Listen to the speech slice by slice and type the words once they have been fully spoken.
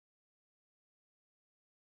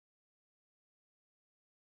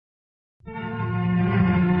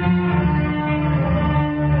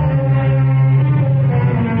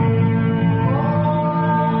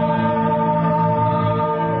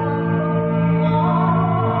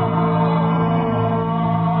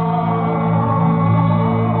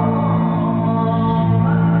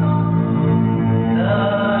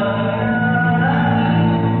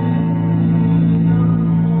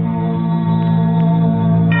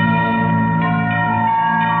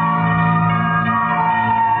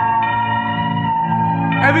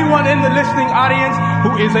Everyone in the listening audience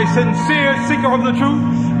who is a sincere seeker of the truth,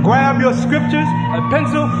 grab your scriptures, a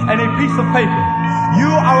pencil, and a piece of paper.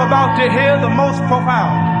 You are about to hear the most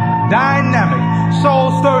profound, dynamic,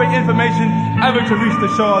 soul-stirring information ever to reach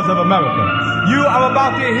the shores of America. You are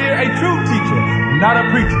about to hear a true teacher, not a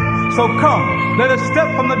preacher. So come, let us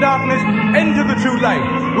step from the darkness into the true light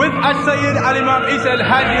with Sayyid Al-Imam Isa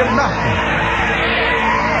Al-Hadi Al-Mahdi.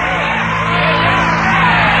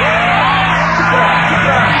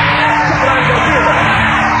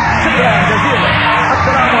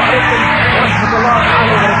 السلام عليكم ورحمة الله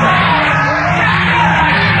تعالى وبركاته.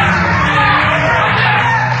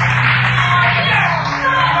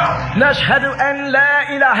 نشهد أن لا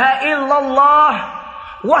إله إلا الله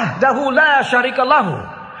وحده لا شريك له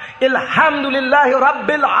الحمد لله رب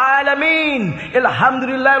العالمين الحمد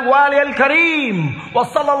لله الوالي الكريم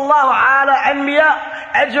وصلى الله على أنبياء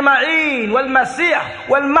أجمعين والمسيح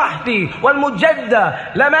والمهدي والمجدد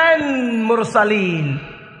لمن مرسلين.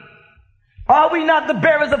 Are we not the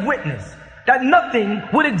bearers of witness that nothing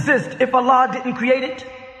would exist if Allah didn't create it?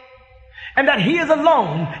 And that He is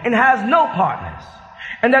alone and has no partners?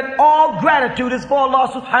 And that all gratitude is for Allah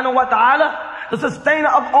subhanahu wa ta'ala, the sustainer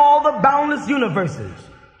of all the boundless universes.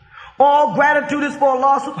 All gratitude is for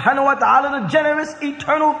Allah subhanahu wa ta'ala, the generous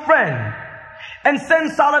eternal friend. And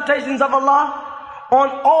send salutations of Allah on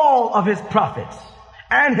all of His prophets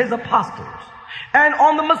and His apostles, and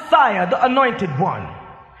on the Messiah, the anointed one,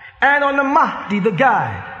 and on the Mahdi, the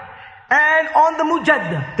guide, and on the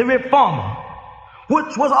Mujaddid, the reformer,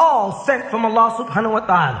 which was all sent from Allah subhanahu wa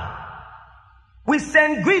ta'ala. We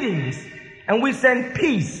send greetings and we send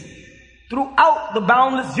peace throughout the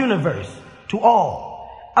boundless universe to all.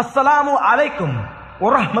 Assalamu alaikum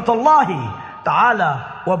wa rahmatullahi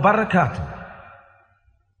ta'ala wa barakatuh.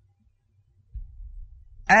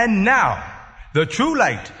 And now, the true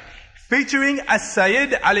light, featuring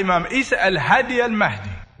Sayyid Al-Imam Isa Al-Hadi Al-Mahdi.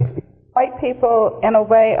 White people, in a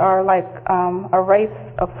way, are like a race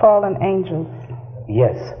of fallen angels.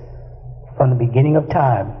 Yes. From the beginning of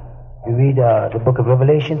time, you read the book of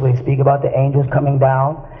Revelation where they speak about the angels coming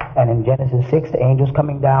down, and in Genesis 6, the angels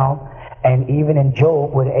coming down, and even in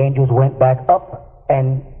Job where the angels went back up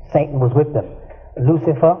and Satan was with them.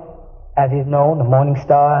 Lucifer, as is known, the morning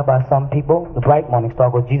star by some people, the bright morning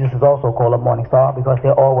star, because Jesus is also called a morning star because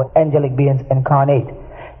they're all angelic beings incarnate.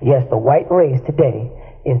 Yes, the white race today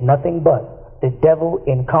is nothing but the devil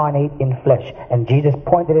incarnate in flesh. And Jesus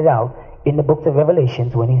pointed it out in the books of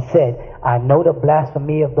Revelations when He said, I know the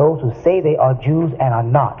blasphemy of those who say they are Jews and are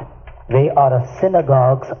not. They are the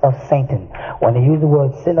synagogues of Satan. When they use the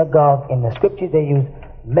word synagogue in the scriptures, they use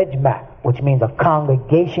mejmah, which means a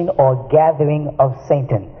congregation or gathering of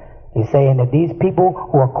Satan. He's saying that these people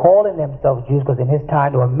who are calling themselves Jews, because in His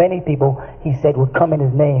time there were many people, He said, would come in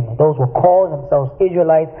His name. Those were calling themselves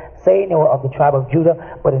Israelites, saying they were of the tribe of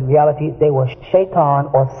Judah, but in reality they were Shaitan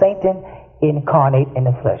or Satan incarnate in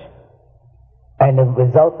the flesh. And the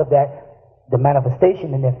result of that, the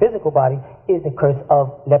manifestation in their physical body, is the curse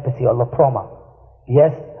of leprosy or leproma.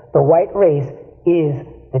 Yes, the white race is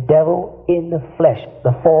the devil in the flesh,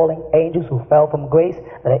 the falling angels who fell from grace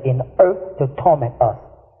that are in earth to torment us.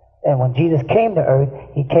 And when Jesus came to earth,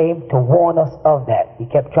 He came to warn us of that. He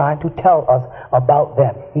kept trying to tell us about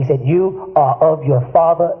them. He said, you are of your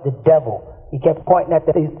father, the devil. He kept pointing at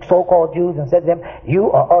these so-called Jews and said to them,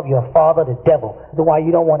 you are of your father, the devil. The why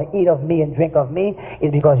you don't want to eat of me and drink of me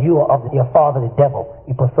is because you are of your father, the devil.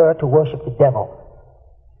 You prefer to worship the devil.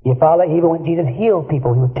 You follow? Even when Jesus healed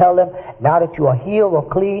people, He would tell them, now that you are healed or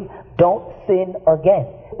clean, don't sin again.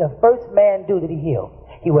 The first man that He healed,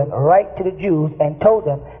 He went right to the Jews and told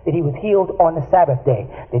them that he was healed on the Sabbath day.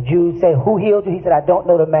 The Jews said, who healed you? He said, I don't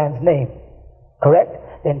know the man's name. Correct?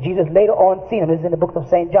 Then Jesus later on seen him. This is in the book of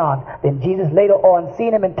St. John. Then Jesus later on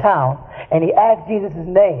seen him in town, and He asked Jesus his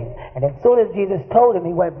name. And as soon as Jesus told him,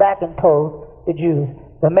 he went back and told the Jews,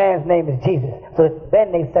 the man's name is Jesus. So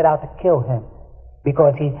then they set out to kill him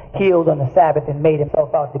because he healed on the Sabbath and made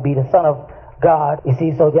himself out to be the Son of God. You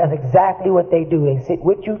see, so that's exactly what they do. They sit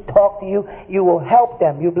with you, talk to you, you will help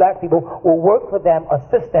them. You black people will work for them,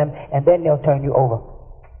 assist them, and then they'll turn you over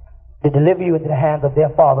to deliver you into the hands of their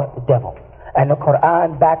father, the devil. And the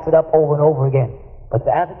Quran backs it up over and over again. But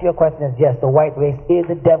the answer to your question is yes, the white race is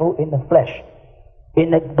the devil in the flesh.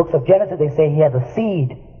 In the books of Genesis, they say he has a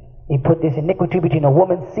seed. He put this iniquity between a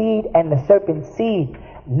woman's seed and the serpent's seed.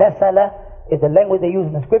 Nesala is the language they use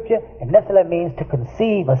in the scripture, and Nesala means to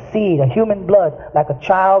conceive a seed, a human blood, like a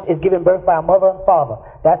child is given birth by a mother and father.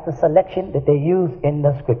 That's the selection that they use in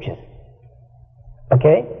the scriptures.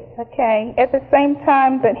 Okay? Okay. At the same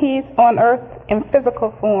time that He's on earth in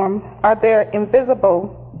physical form, are there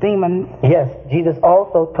invisible demons. Yes, Jesus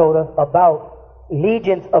also told us about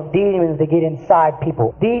legions of demons that get inside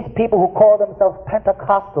people. These people who call themselves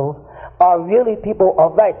Pentecostals are really people, all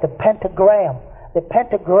right, the pentagram. The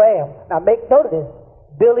pentagram. Now make note of this.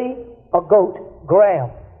 Billy, a goat,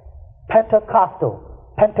 Graham. Pentecostal,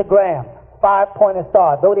 pentagram, 5-pointed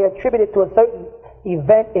star. Though they attribute it to a certain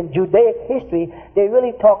event in Judaic history, they're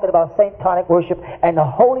really talking about Satanic worship, and the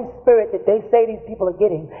Holy Spirit that they say these people are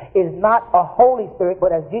getting is not a Holy Spirit,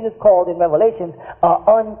 but as Jesus called in Revelations, an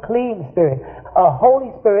unclean spirit. A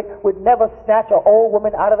Holy Spirit would never snatch an old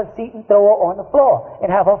woman out of a seat and throw her on the floor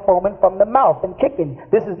and have her foaming from the mouth and kicking.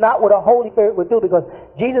 This is not what a Holy Spirit would do, because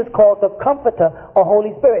Jesus called the Comforter a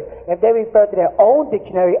Holy Spirit. If they refer to their own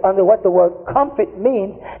dictionary under what the word comfort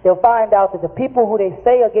means, they'll find out that the people who they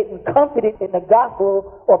say are getting comforted in the gospel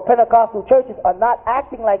or Pentecostal churches are not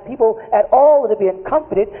acting like people at all that are being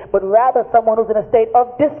comforted, but rather someone who's in a state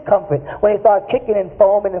of discomfort when they start kicking and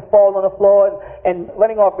foaming and falling on the floor and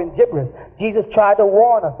running off in gibberish. Jesus tried to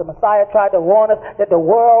warn us, the Messiah tried to warn us that the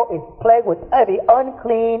world is plagued with every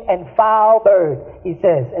unclean and foul bird, he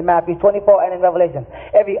says in Matthew 24 and in Revelation.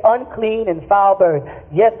 Every unclean and foul bird.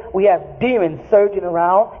 Yes, we have demons surging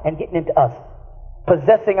around and getting into us,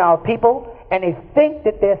 possessing our people, and they think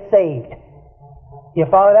that they're saved. You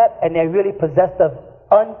follow that? And they're really possessed of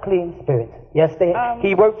unclean spirits. Yes,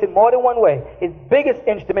 he works in more than one way. His biggest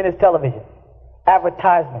instrument is television,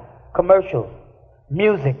 advertisement, commercials,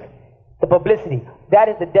 music, the publicity. That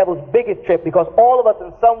is the devil's biggest trick, because all of us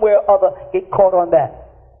in some way or other get caught on that.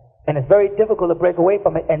 And it's very difficult to break away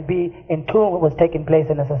from it and be in tune with what's taking place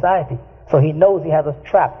in the society. So he knows he has us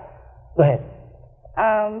trapped. Go ahead.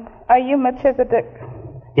 Are you Melchizedek?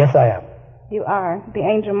 Yes, I am. You are. The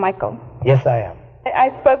angel Michael. Yes, I am.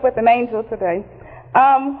 I spoke with an angel today.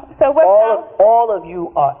 All of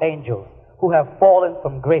you are angels who have fallen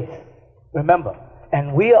from grace. Remember,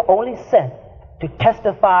 and we are only sent to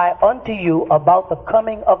testify unto you about the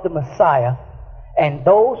coming of the Messiah, and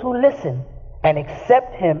those who listen and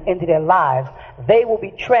accept him into their lives, they will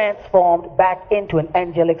be transformed back into an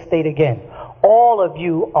angelic state again. All of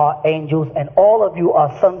you are angels, and all of you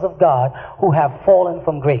are sons of God who have fallen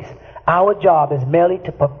from grace. Our job is merely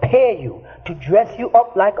to prepare you, to dress you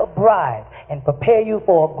up like a bride, and prepare you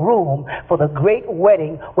for a groom for the great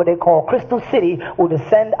wedding, what they call Crystal City, will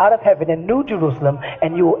descend out of heaven in New Jerusalem,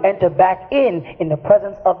 and you will enter back in the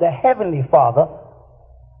presence of the Heavenly Father,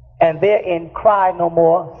 and therein cry no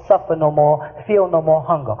more, suffer no more, feel no more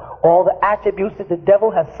hunger. All the attributes that the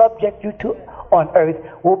devil has subject you to on earth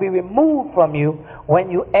will be removed from you when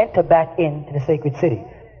you enter back into the sacred city.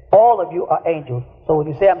 All of you are angels. So when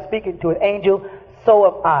you say I'm speaking to an angel, so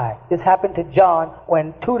am I. This happened to John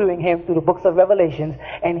when tutoring him through the books of Revelations,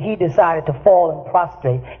 and he decided to fall and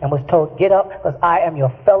prostrate and was told, get up, because I am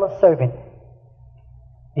your fellow servant.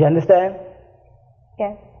 You understand?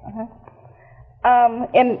 Yes.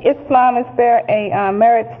 In Islam, is there a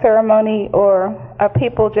marriage ceremony, or are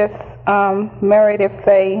people just married if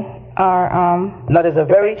they are... No, there's a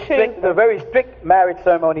very strict marriage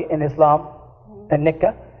ceremony in Islam, the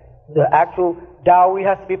nikah. The actual dowry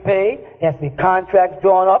has to be paid. There has to be contracts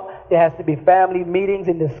drawn up. There has to be family meetings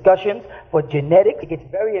and discussions for genetics. It gets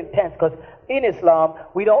very intense, because in Islam,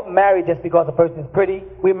 we don't marry just because a person is pretty.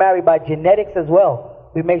 We marry by genetics as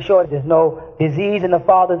well. We make sure there's no disease in the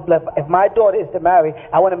father's blood. If my daughter is to marry,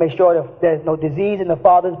 I want to make sure that there's no disease in the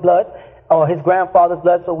father's blood or his grandfather's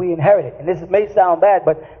blood, so we inherit it. And this may sound bad,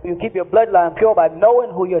 but you keep your bloodline pure by knowing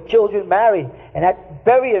who your children marry. And that's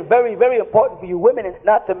very, very, very important for you women, is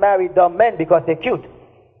not to marry dumb men because they're cute.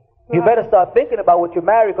 You better start thinking about what you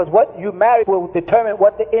marry, because what you marry will determine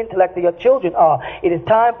what the intellect of your children are. It is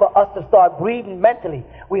time for us to start breeding mentally.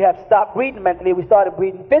 We have stopped breeding mentally. We started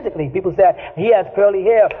breeding physically. People say, he has curly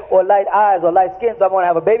hair or light eyes or light skin, so I'm going to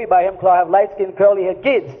have a baby by him because I have light skin, curly hair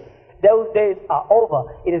kids. Those days are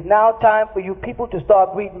over. It is now time for you people to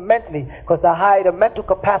start breeding mentally, because the higher the mental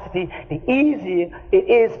capacity, the easier it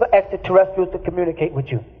is for extraterrestrials to communicate with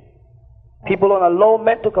you. People on a low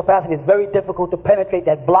mental capacity, it's very difficult to penetrate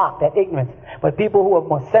that block, that ignorance. But people who are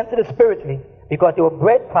more sensitive spiritually, because they were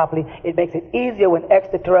bred properly, it makes it easier when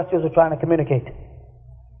extraterrestrials are trying to communicate.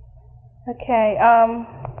 Okay,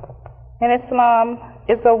 in Islam,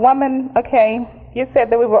 is a woman, okay, you said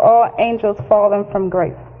that we were all angels fallen from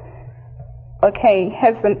grace. Okay,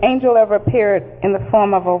 has an angel ever appeared in the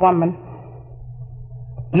form of a woman?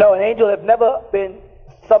 No, an angel has never been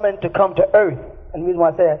summoned to come to earth. And the reason why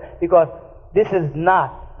I say that, because this is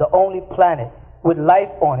not the only planet with life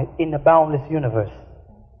on it in the boundless universe.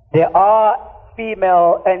 There are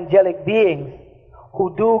female angelic beings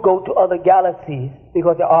who do go to other galaxies,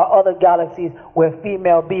 because there are other galaxies where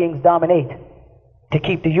female beings dominate. to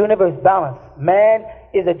keep the universe balanced. Man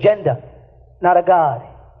is a gender, not a God.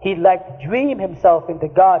 He'd like to dream himself into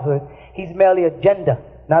godhood. He's merely a gender,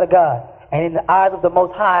 not a God. And in the eyes of the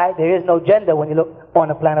Most High, there is no gender when you look on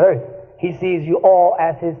the planet Earth. He sees you all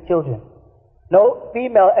as his children. No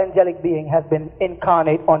female angelic being has been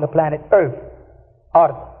incarnate on the planet Earth.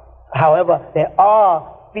 However, there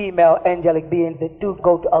are female angelic beings that do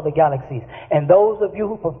go to other galaxies. And those of you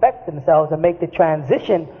who perfect themselves and make the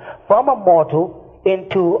transition from a mortal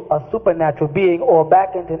into a supernatural being or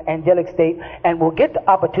back into an angelic state and will get the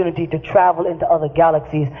opportunity to travel into other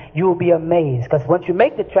galaxies, you will be amazed. Because once you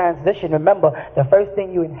make the transition, remember, the first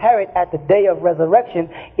thing you inherit at the day of resurrection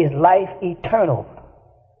is life eternal.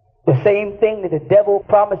 The same thing that the devil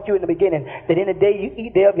promised you in the beginning, that in the day you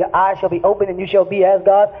eat thereof, your eyes shall be open and you shall be as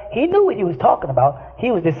God. He knew what he was talking about.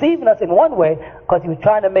 He was deceiving us in one way because he was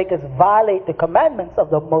trying to make us violate the commandments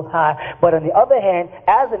of the Most High. But on the other hand,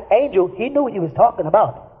 as an angel, he knew what he was talking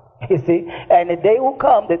about. You see? And the day will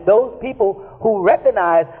come that those people who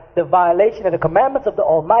recognize the violation of the commandments of the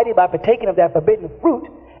Almighty by partaking of that forbidden fruit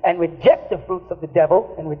and reject the fruits of the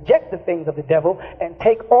devil and reject the things of the devil and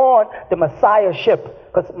take on the Messiahship.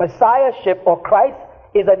 Because Messiahship or Christ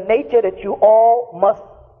is a nature that you all must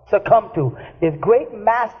succumb to. There's great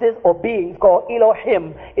masters or beings called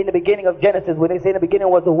Elohim in the beginning of Genesis. When they say in the beginning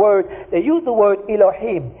was the word, they use the word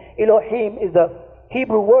Elohim. Elohim is the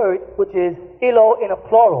Hebrew word which is Elo in a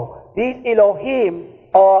plural. These Elohim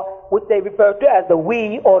are what they refer to as the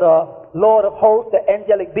we or the Lord of hosts, the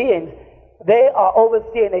angelic beings. They are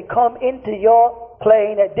overseeing. They come into your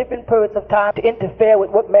plane at different periods of time to interfere with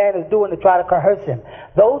what man is doing to try to coerce him.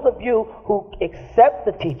 Those of you who accept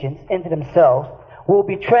the teachings into themselves will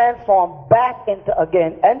be transformed back into,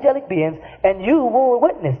 again, angelic beings, and you will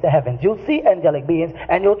witness the heavens. You'll see angelic beings,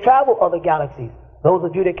 and you'll travel other galaxies. Those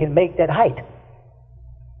of you that can make that height.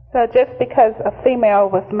 So just because a female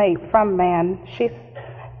was made from man, she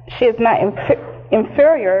is not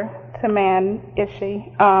inferior to man, is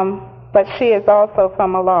she? But she is also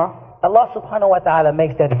from Allah. Allah subhanahu wa ta'ala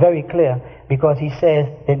makes that very clear because he says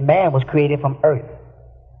that man was created from earth.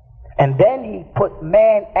 And then he put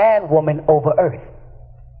man and woman over earth.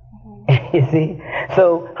 Mm-hmm. You see?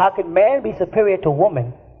 So how can man be superior to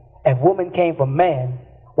woman if woman came from man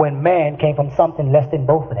when man came from something less than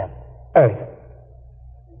both of them? Earth.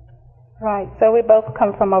 Right. So we both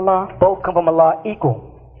come from Allah. Both come from Allah equally.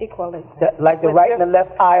 Like the right and the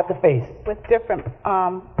left eye of the face. With different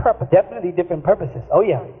purposes. Definitely different purposes. Oh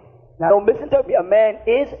yeah. Now don't misinterpret me. A man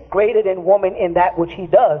is greater than woman in that which he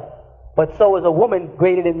does, but so is a woman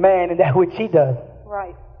greater than man in that which she does.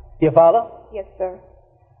 Right. You follow? Yes, sir.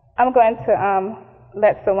 I'm going to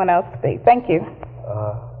let someone else speak. Thank you.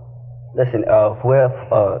 Listen,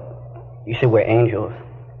 you said we're angels,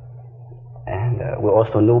 and we're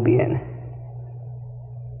also Nubian.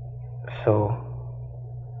 So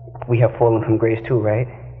we have fallen from grace too, right?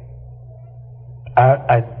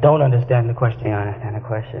 I don't understand the question. You don't understand the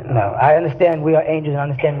question? No, I understand we are angels and I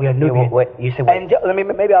understand we are Nubian. Yeah, what you said?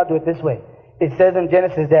 Maybe I'll do it this way. It says in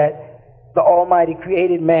Genesis that the Almighty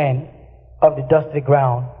created man of the dust of the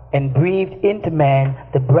ground and breathed into man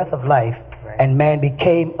the breath of life, right. And man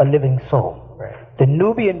became a living soul. Right. The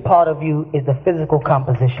Nubian part of you is the physical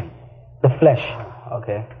composition, the flesh.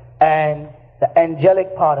 Okay. And the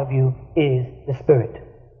angelic part of you is the spirit.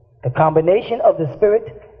 The combination of the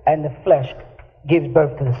spirit and the flesh gives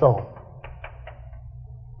birth to the soul.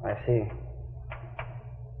 I see.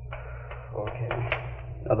 Okay.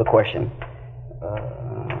 Another question.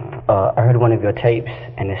 I heard one of your tapes,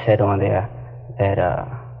 and it said on there that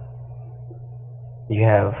you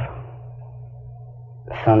have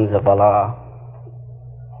sons of Allah,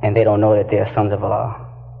 and they don't know that they are sons of Allah.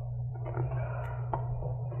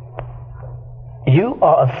 You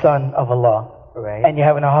are a son of Allah, right? And you're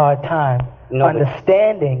having a hard time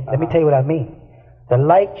understanding. Let me tell you what I mean. The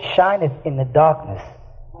light shineth in the darkness,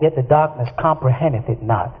 yet the darkness comprehendeth it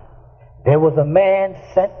not. There was a man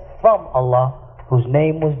sent from Allah whose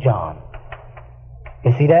name was John.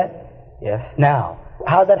 You see that? Yes. Now,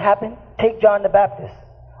 how that happened? Take John the Baptist.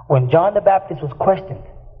 When John the Baptist was questioned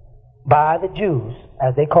by the Jews,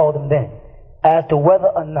 as they called him then, as to whether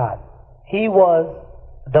or not he was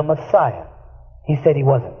the Messiah, he said he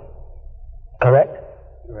wasn't. Correct?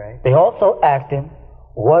 Right. They also asked him,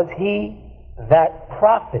 was he that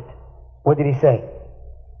prophet? What did he say?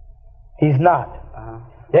 He's not.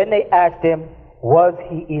 Then they asked him, was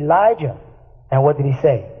he Elijah? And what did he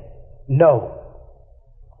say? No.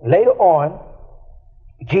 Later on,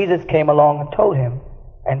 Jesus came along and told him,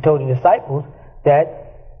 and told the disciples,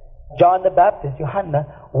 that John the Baptist, Yohanan,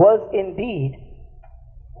 was indeed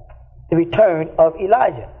the return of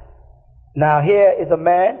Elijah. Now here is a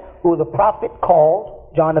man who is a prophet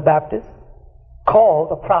called John the Baptist,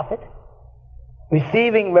 called a prophet,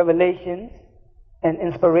 receiving revelations and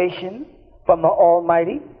inspiration from the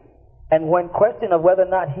Almighty. And when questioned of whether or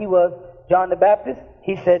not he was John the Baptist,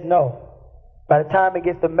 he said no. By the time it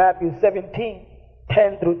gets to Matthew 17,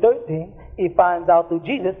 10 through 13, he finds out through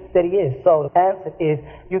Jesus that he is. So the answer is,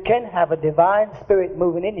 you can have a divine spirit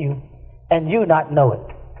moving in you and you not know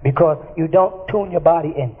it, because you don't tune your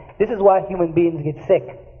body in. This is why human beings get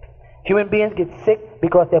sick. Human beings get sick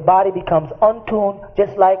because their body becomes untuned,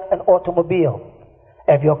 just like an automobile.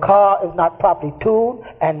 If your car is not properly tuned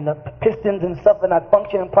and the pistons and stuff are not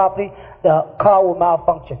functioning properly, the car will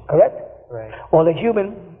malfunction, correct? Right. Well, the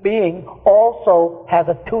human being also has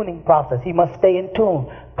a tuning process. He must stay in tune.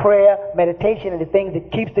 Prayer, meditation are the things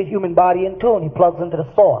that keeps the human body in tune. He plugs into the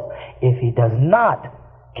source. If he does not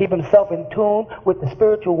keep himself in tune with the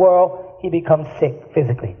spiritual world, he becomes sick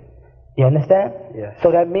physically. You understand? Yes.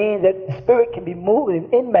 So that means that the spirit can be moving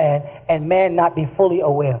in man and man not be fully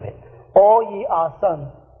aware of it. All ye are sons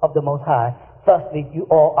of the Most High, thusly you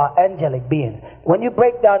all are angelic beings. When you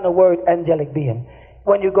break down the word angelic being,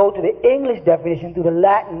 when you go to the English definition, to the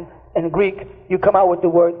Latin and Greek, you come out with the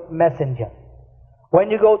word messenger. When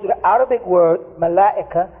you go to the Arabic word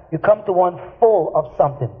malaika, you come to one full of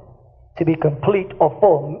something, to be complete or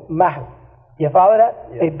full. Mahl. You follow that?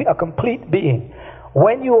 Yeah. A complete being.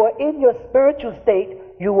 When you were in your spiritual state,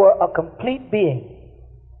 you were a complete being.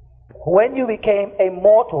 When you became a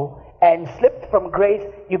mortal and slipped from grace,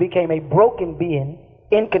 you became a broken being,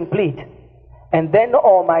 incomplete. And then the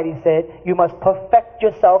Almighty said, you must perfect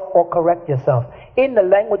yourself or correct yourself. In the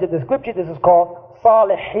language of the scripture, this is called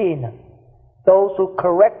salihin, those who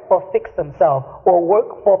correct or fix themselves or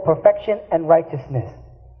work for perfection and righteousness.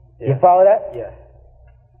 Yeah. You follow that? Yeah.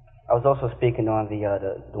 I was also speaking on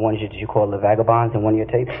the ones that you call the vagabonds in one of your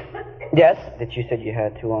tapes. Yes. That you said you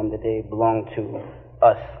had to that they belong to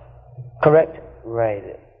us. Correct.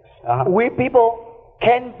 Right. We people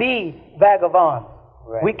can be vagabonds.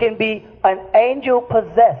 Right. We can be an angel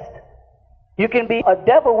possessed. You can be a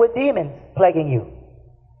devil with demons plaguing you.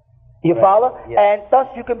 You Right. follow? Yes. And thus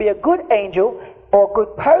you can be a good angel or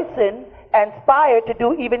good person, inspired to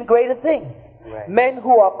do even greater things. Right. Men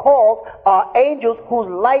who are called are angels whose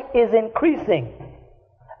light is increasing.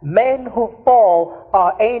 Men who fall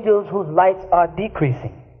are angels whose lights are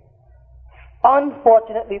decreasing.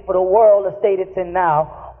 Unfortunately for the world, the state it's in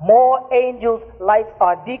now, more angels' lights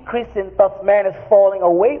are decreasing, thus man is falling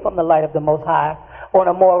away from the light of the Most High on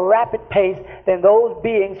a more rapid pace than those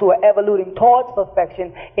beings who are evoluting towards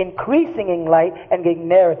perfection, increasing in light and getting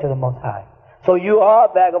nearer to the Most High. So you are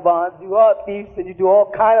vagabonds, you are thieves, and you do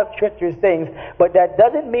all kind of treacherous things, but that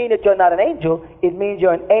doesn't mean that you're not an angel. It means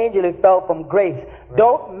you're an angel that fell from grace. Right.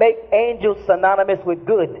 Don't make angels synonymous with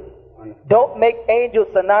good. Don't make angels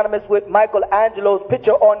synonymous with Michelangelo's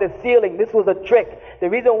picture on the ceiling. This was a trick. The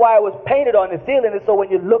reason why it was painted on the ceiling is so when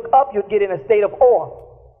you look up, you get in a state of awe.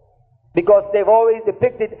 Because they've always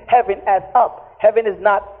depicted heaven as up. Heaven is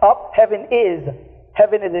not up, heaven is.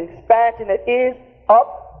 Heaven is an expansion that is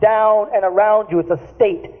up, down, and around you. It's a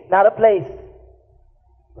state, not a place.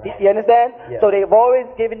 Right. You understand? Yeah. So they've always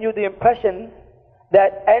given you the impression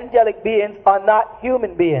that angelic beings are not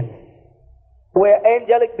human beings. Where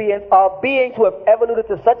angelic beings are beings who have evoluted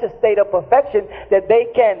to such a state of perfection that they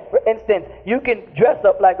can, for instance, you can dress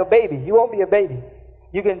up like a baby. You won't be a baby.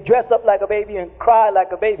 You can dress up like a baby and cry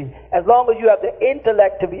like a baby, as long as you have the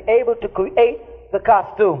intellect to be able to create the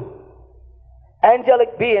costume.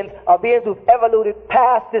 Angelic beings are beings who've evoluted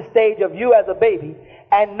past this stage of you as a baby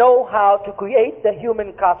and know how to create the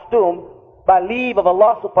human costume by leave of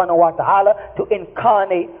Allah subhanahu wa ta'ala to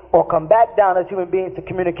incarnate or come back down as human beings to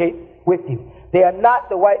communicate with you. They are not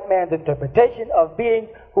the white man's interpretation of beings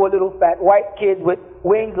who are little fat white kids with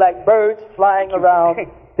wings like birds flying around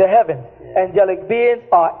the heavens. Yeah. Angelic beings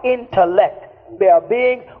are intellect. They are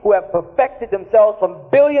beings who have perfected themselves from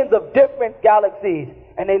billions of different galaxies.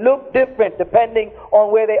 And they look different depending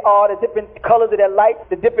on where they are, the different colors of their light,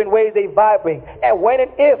 the different ways they vibrate. And when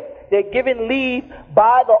and if they're given leave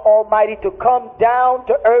by the Almighty to come down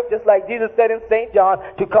to earth, just like Jesus said in St. John,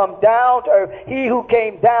 to come down to earth. He who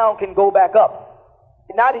came down can go back up.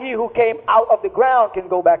 Not he who came out of the ground can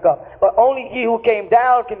go back up, but only he who came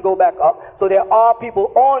down can go back up. So there are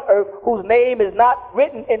people on earth whose name is not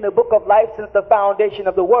written in the book of life since the foundation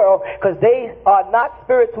of the world, because they are not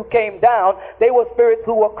spirits who came down. They were spirits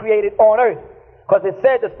who were created on earth, because it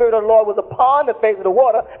said the Spirit of the Lord was upon the face of the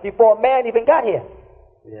water before man even got here.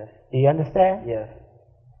 Yes. Do you understand? Yes.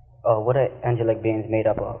 What are angelic beings made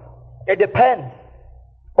up of? It depends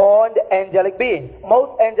on the angelic being.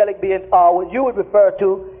 Most angelic beings are what you would refer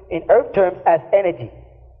to in earth terms as energy.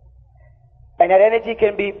 And that energy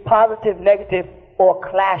can be positive, negative, or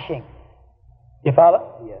clashing. You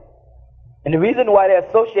follow? Yes. And the reason why they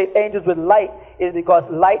associate angels with light is because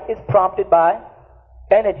light is prompted by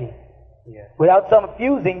energy. Yes. Without some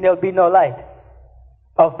fusing, there'll be no light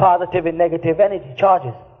of positive and negative energy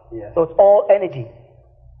charges. Yes. So it's all energy.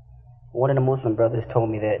 One of the Muslim brothers told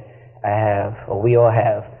me that I have, or we all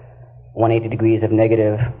have, 180 degrees of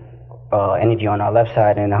negative energy on our left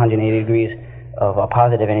side and 180 degrees of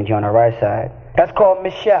positive energy on our right side. That's called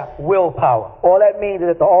mishah, willpower. All that means is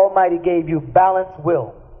that the Almighty gave you balanced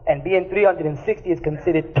will. And being 360 is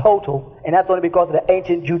considered total, and that's only because of the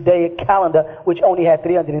ancient Judaic calendar, which only had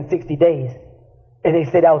 360 days. And they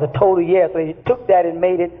said that was a total year, so they took that and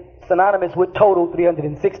made it synonymous with total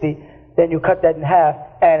 360. Then you cut that in half,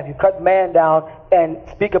 and if you cut man down and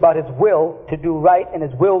speak about his will to do right and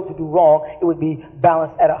his will to do wrong, it would be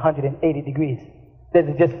balanced at 180 degrees. This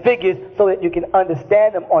is just figures so that you can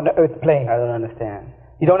understand them on the earth plane. I don't understand.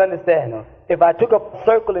 You don't understand? No. If I took a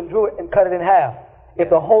circle and drew it and cut it in half, if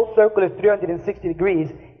the whole circle is 360 degrees,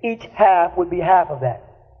 each half would be half of that,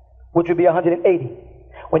 which would be 180.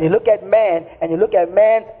 When you look at man and you look at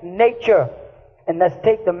man's nature, and let's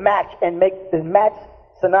take the match and make the match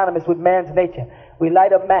synonymous with man's nature. We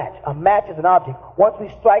light a match. A match is an object. Once we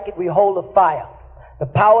strike it, we hold a fire. The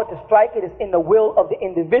power to strike it is in the will of the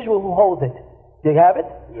individual who holds it. Do you have it?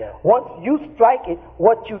 Yeah. Once you strike it,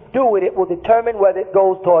 what you do with it will determine whether it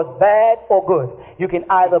goes towards bad or good. You can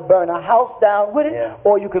either burn a house down with it,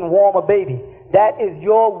 or you can warm a baby. That is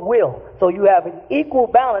your will. So you have an equal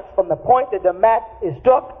balance from the point that the match is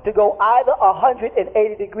struck to go either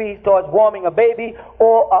 180 degrees towards warming a baby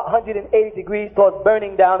or 180 degrees towards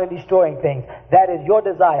burning down and destroying things. That is your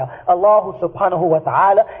desire. Allah subhanahu wa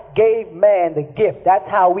ta'ala gave man the gift. That's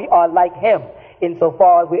how we are like him,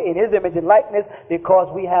 insofar as we're in his image and likeness, because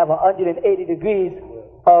we have 180 degrees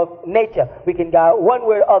of nature. We can go one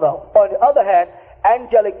way or other. On the other hand,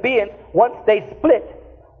 angelic beings, once they split,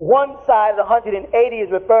 one side of the 180 is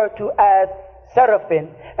referred to as seraphim,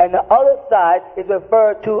 and the other side is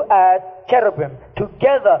referred to as cherubim.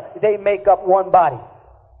 Together, they make up one body.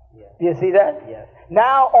 Yes. You see that? Yes.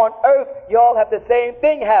 Now on earth, y'all have the same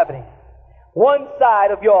thing happening. One side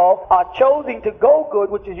of y'all are choosing to go good,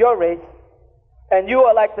 which is your race, and you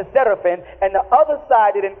are like the seraphim, and the other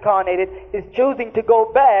side that incarnated is choosing to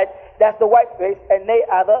go bad. That's the white race, and they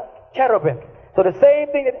are the cherubim. So the same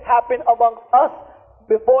thing that happened amongst us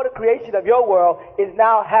before the creation of your world is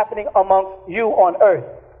now happening amongst you on earth.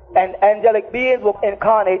 And angelic beings will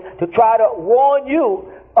incarnate to try to warn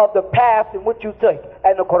you of the path in which you took.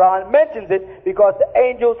 And the Quran mentions it because the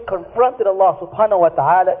angels confronted Allah subhanahu wa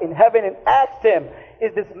ta'ala in heaven and asked him,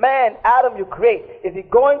 is this man, Adam, you create, is he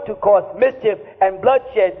going to cause mischief and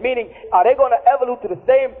bloodshed? Meaning, are they going to evolve to the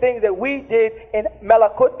same things that we did in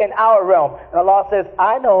Malakut, in our realm? And Allah says,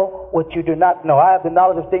 I know what you do not know. I have the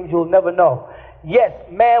knowledge of things you will never know. Yes,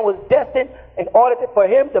 man was destined in order for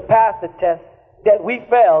him to pass the test that we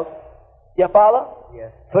failed. You follow?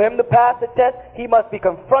 Yes. For him to pass the test, he must be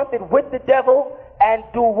confronted with the devil and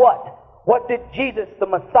do what? What did Jesus, the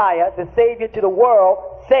Messiah, the Savior to the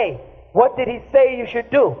world, say? What did he say you should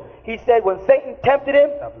do? He said when Satan tempted him,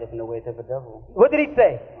 stop living the ways of the devil. What did he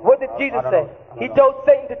say? What did Jesus say? He told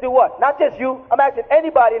Satan to do what? Not just you. I'm asking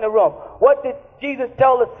anybody in the room. What did Jesus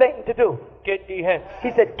tell the Satan to do? Get thee hence.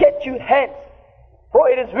 He said, get you hence. For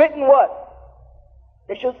it is written what?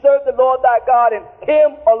 They shall serve the Lord thy God, and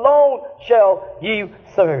him alone shall ye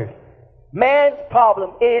serve. Man's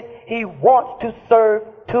problem is he wants to serve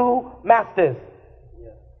two masters.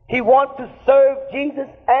 He wants to serve Jesus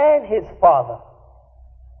and his Father.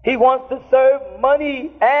 He wants to serve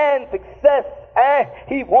money and success, and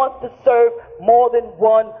he wants to serve more than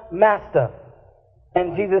one master.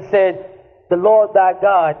 And Jesus said, the Lord thy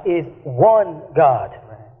God is one God.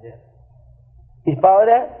 You follow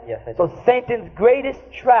that? Yes, I do. So Satan's greatest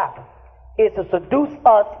trap is to seduce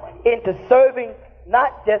us into serving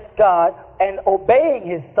not just God and obeying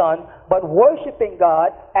his Son, but worshiping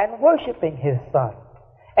God and worshiping his Son.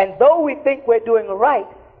 And though we think we're doing right,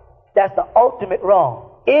 that's the ultimate wrong.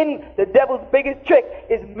 In the devil's biggest trick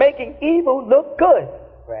is making evil look good.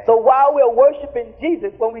 Right. So while we're worshiping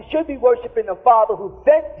Jesus, when we should be worshiping the Father who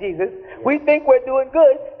sent Jesus, we think we're doing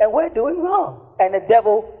good and we're doing wrong. And the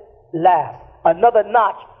devil laughs. Another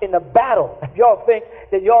notch in the battle. If y'all think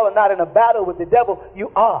that y'all are not in a battle with the devil,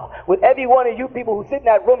 you are. With every one of you people who sit in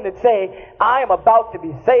that room that say, I am about to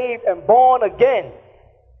be saved and born again.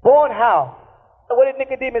 Born how? What did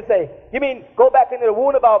Nicodemus say? You mean go back into the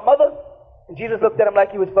womb of our mother? And Jesus looked at him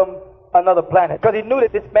like he was from another planet. Because he knew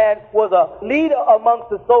that this man was a leader amongst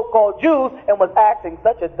the so-called Jews and was asking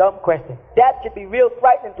such a dumb question. That should be real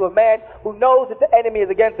frightening to a man who knows that the enemy is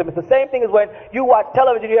against him. It's the same thing as when you watch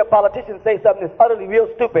television, you hear politicians say something that's utterly real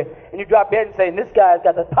stupid, and you drop your head and say, this guy's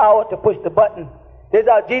got the power to push the button. This is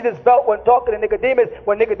how Jesus felt when talking to Nicodemus,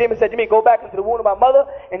 when Nicodemus said, you mean go back into the womb of my mother?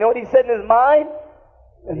 And you know what he said in his mind?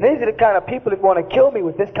 And these are the kind of people that want to kill me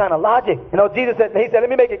with this kind of logic. You know, Jesus said, he said, let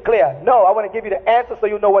me make it clear. No, I want to give you the answer so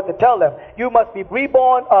you know what to tell them. You must be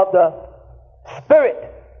reborn of the Spirit.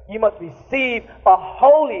 You must receive a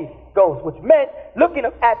Holy Ghost, which meant looking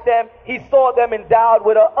at them, he saw them endowed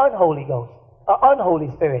with an unholy ghost, an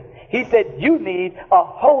unholy spirit. He said, you need a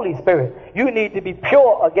Holy Spirit. You need to be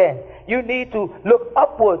pure again. You need to look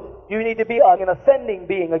upwards. You need to be an ascending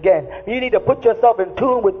being again. You need to put yourself in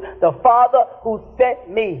tune with the Father who sent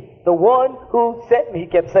me. The one who sent me, he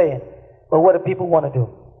kept saying. But what do people want to do?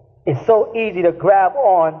 It's so easy to grab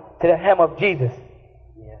on to the hem of Jesus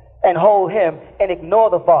and hold him and ignore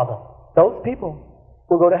the Father. Those people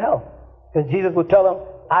will go to hell. Because Jesus will tell them,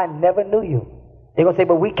 I never knew you. They're going to say,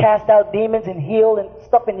 but we cast out demons and heal and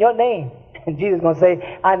stuff in your name. And Jesus is going to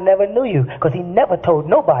say, I never knew you. Because he never told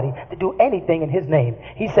nobody to do anything in his name.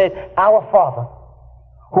 He said, our Father,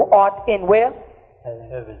 who art in where?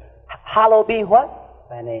 Heaven. Hallowed be what?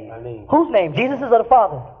 Thy name. Whose name? Jesus' or the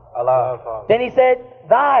Father's? Allah. Then he said,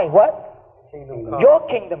 thy what? Kingdom come. Your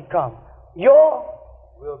kingdom come. Your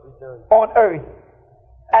Will be done. on earth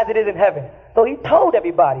as it is in heaven. So he told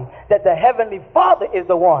everybody that the Heavenly Father is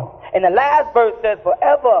the one. And the last verse says,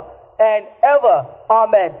 forever and ever.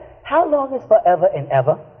 Amen. How long is forever and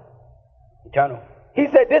ever? Eternal. He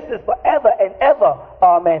said this is forever and ever.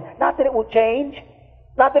 Amen. Not that it will change.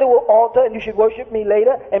 Not that it will alter and you should worship me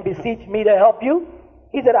later and beseech me to help you.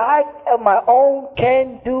 He said, I of my own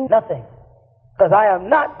can do nothing. Because I am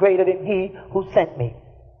not greater than he who sent me.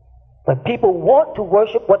 But people want to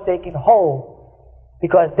worship what they can hold.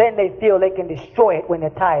 Because then they feel they can destroy it when they're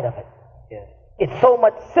tired of it. Yes. It's so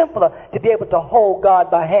much simpler to be able to hold God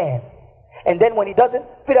by hand. And then when he doesn't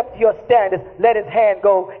fit up to your standards, let his hand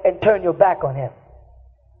go and turn your back on him.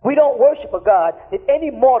 We don't worship a God that any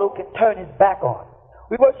mortal can turn his back on.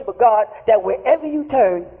 We worship a God that wherever you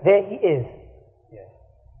turn, there he is. Yes.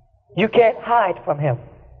 You can't hide from him.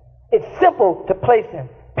 It's simple to place him,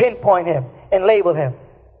 pinpoint him, and label him.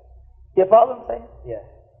 You follow what I'm saying? Yes.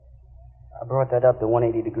 I brought that up to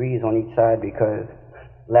 180 degrees on each side because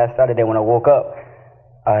last Saturday when I woke up,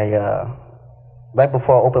 right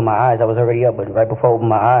before I opened my eyes, I was already up, but right before I opened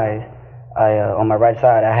my eyes, on my right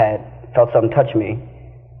side, I had felt something touch me.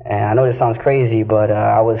 And I know this sounds crazy, but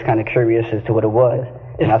I was kind of curious as to what it was.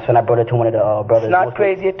 And that's when I brought it to one of the brothers. It's not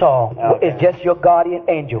crazy at all. Okay. It's just your guardian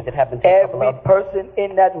angel. It happened to Every person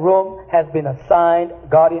in that room has been assigned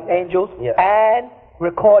guardian angels Yeah. and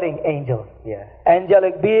recording angels. Yeah.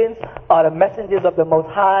 Angelic beings are the messengers of the Most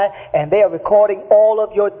High, and they are recording all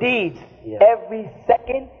of your deeds. Yeah. Every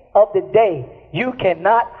second of the day. You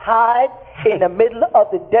cannot hide in the middle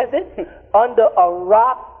of the desert under a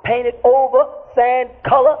rock painted over sand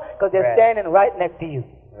color because they're Right. standing right next to you.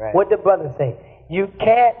 Right. What the brothers say. You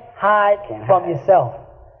can't hide from hide. yourself.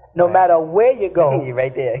 No Right. matter where you go, You're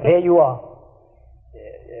right there. there you are.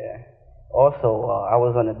 Yeah. Also, I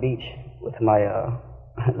was on the beach with my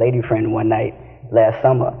lady friend one night last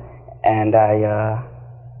summer, and I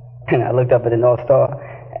looked up at the North Star,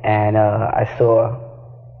 and I saw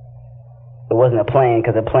it wasn't a plane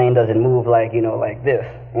because a plane doesn't move like like this,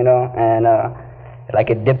 and like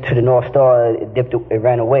it dipped to the North Star, it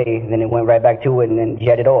ran away, and then it went right back to it, and then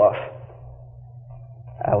jetted off.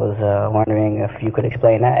 I was wondering if you could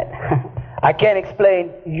explain that. I can't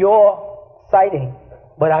explain your sighting,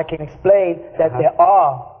 but I can explain that there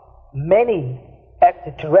are many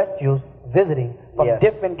extraterrestrials visiting from Yes.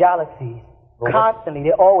 different galaxies. Constantly,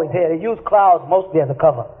 they're always here. They use clouds mostly as a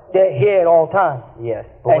cover. They're here at all times. Yes.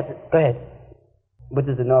 But Go ahead. what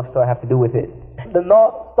does the North Star have to do with it? The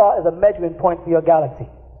North Star is a measuring point for your galaxy.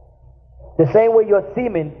 The same way your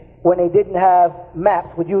seamen, when they didn't have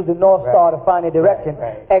maps, would use the North Right. Star to find their direction.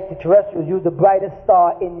 Right. Extraterrestrials use the brightest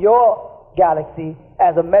star in your galaxy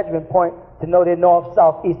as a measuring point to know their north,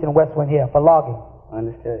 south, east, and west one here for logging.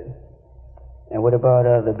 Understood. And what about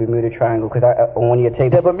the Bermuda Triangle? Because on one of your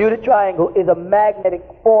tapes... The Bermuda Triangle is a magnetic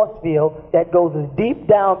force field that goes as deep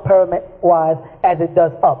down pyramid-wise as it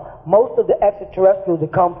does up. Most of the extraterrestrials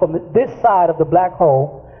that come from this side of the black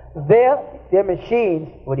hole, their machines...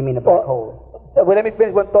 What do you mean the black hole? Well, let me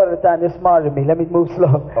finish one thought at a time. They're smarter than me. Let me move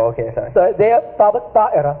slow. Oh, okay, sorry. So their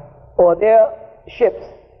Ta'ira, or their ships,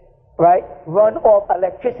 right, run off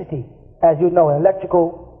electricity, as you know,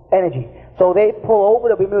 electrical energy. So they pull over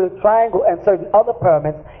the Bermuda Triangle and certain other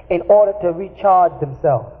pyramids in order to recharge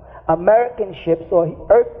themselves. American ships or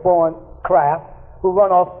earthborne craft who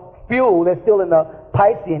run off fuel, they're still in the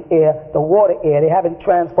Piscean air, the water air. They haven't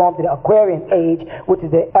transformed to the Aquarian age, which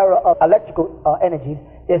is the era of electrical energies.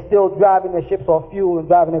 They're still driving their ships off fuel and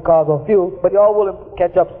driving their cars off fuel, but they're all willing to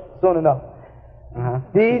catch up soon enough.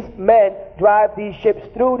 These men drive these ships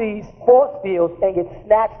through these force fields and get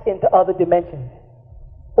snatched into other dimensions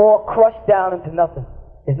or crushed down into nothing.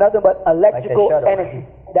 It's nothing but electrical energy.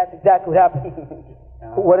 That's exactly what happened.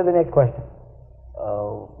 What is the next question?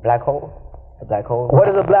 Black hole? A black hole? What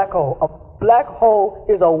is a black hole? A black hole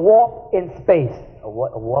is a warp in space. A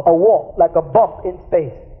what? A warp? A warp, like a bump in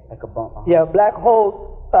space. Like a bump. Yeah, black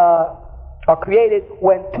holes are created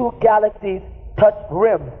when two galaxies touch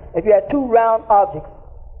rims. If you had two round objects,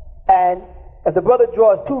 and if the brother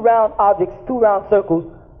draws two round objects, two round circles,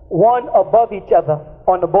 one above each other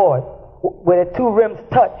on the board, where the two rims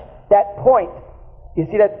touch, that point, you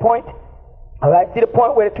see that point? All right, see the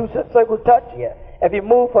point where the two circles touch? Yeah. If you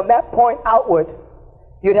move from that point outward,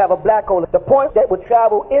 you'd have a black hole. The point that would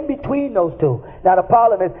travel in between those two. Now the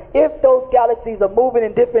problem is, if those galaxies are moving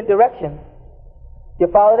in different directions, you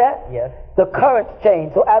follow that? Yes. The currents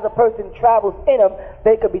change. So as a person travels in them,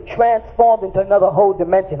 they could be transformed into another whole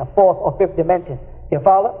dimension, a fourth or fifth dimension. You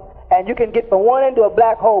follow? And you can get from one end to a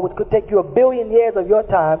black hole, which could take you 1 billion years of your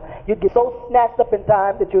time. You'd get so snatched up in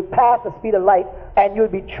time that you'd pass the speed of light, and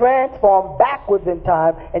you'd be transformed backwards in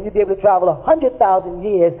time, and you'd be able to travel 100,000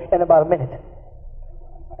 years in about a minute.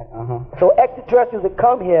 So extraterrestrials that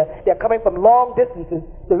come here, they're coming from long distances.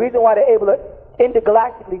 The reason why they're able to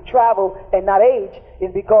intergalactically travel and not age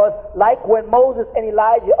is because, like when Moses and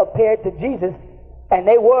Elijah appeared to Jesus, and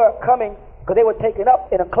they were coming, because they were taken up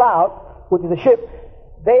in a cloud, which is a ship,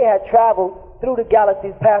 they had traveled through the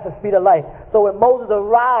galaxies past the speed of light. So when Moses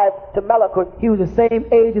arrived to Malachi, he was the same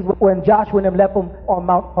age as when Joshua and them left him on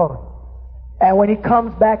Mount Horeb. And when he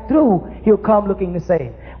comes back through, he'll come looking the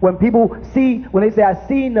same. When people see, when they say, I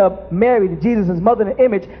seen Mary, Jesus' mother in the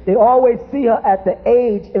image, they always see her at the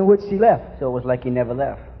age in which she left. So it was like he never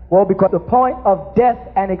left. Well, because the point of death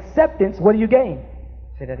and acceptance, what do you gain?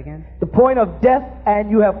 Say that again? The point of death,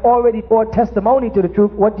 and you have already bore testimony to the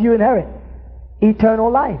truth, what do you inherit?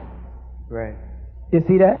 Eternal life. Right. You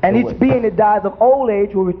see that? And each being that dies of old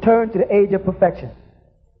age will return to the age of perfection.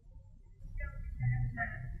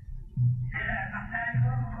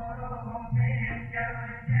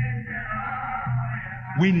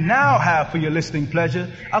 We now have for your listening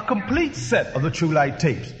pleasure a complete set of the True Light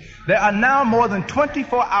tapes. There are now more than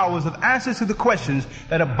 24 hours of answers to the questions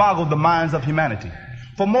that have boggled the minds of humanity.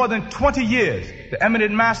 For more than 20 years, the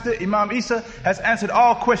eminent master, Imam Isa, has answered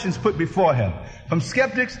all questions put before him, from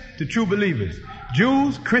skeptics to true believers.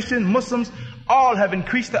 Jews, Christians, Muslims, all have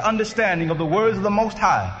increased their understanding of the words of the Most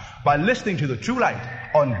High by listening to the True Light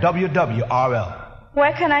on WWRL.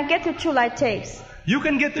 Where can I get the True Light tapes? You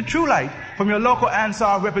can get the True Light from your local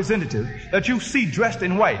Ansar representative that you see dressed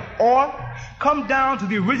in white, or come down to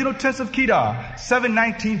the original tents of Kedar,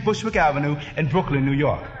 719 Bushwick Avenue in Brooklyn, New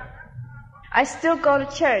York. I still go to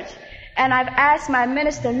church, and I've asked my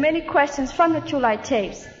minister many questions from the True Light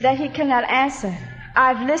tapes that he cannot answer.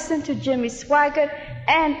 I've listened to Jimmy Swaggart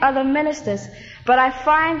and other ministers, but I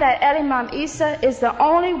find that Imam Isa is the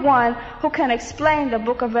only one who can explain the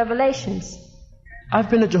book of Revelations. I've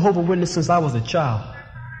been a Jehovah's Witness since I was a child,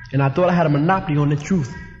 and I thought I had a monopoly on the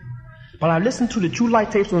truth. But I listened to the True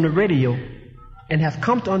Light tapes on the radio and have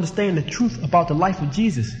come to understand the truth about the life of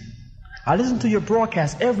Jesus. I listen to your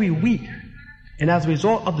broadcast every week, and as a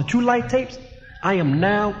result of the True Light tapes, I am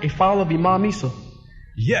now a follower of Imam Isa.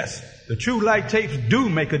 Yes, the True Light tapes do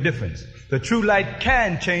make a difference. The True Light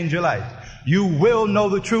can change your life. You will know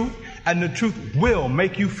the truth, and the truth will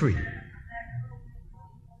make you free.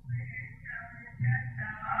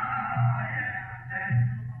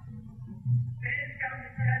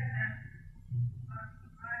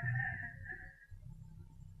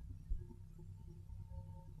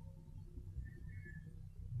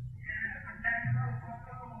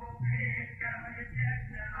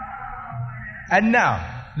 And now,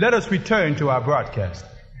 let us return to our broadcast.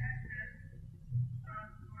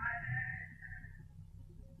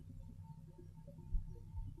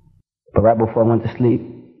 But right before I went to sleep,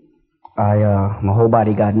 my whole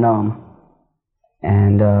body got numb,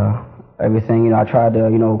 and everything. I tried to,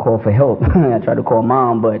 call for help. I tried to call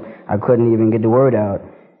mom, but I couldn't even get the word out,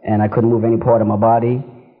 and I couldn't move any part of my body,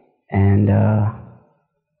 and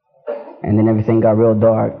then everything got real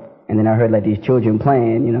dark, and then I heard like these children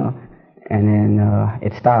playing, and then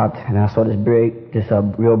it stopped, and I saw this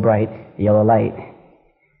real bright yellow light,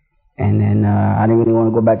 And then I didn't really want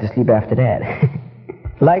to go back to sleep after that.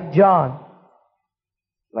 Like John,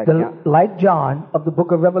 like John of the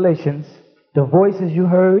book of Revelations, the voices you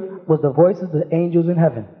heard was the voices of the angels in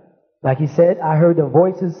heaven. Like he said, I heard the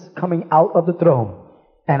voices coming out of the throne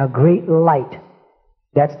and a great light.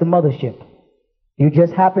 That's the mothership. You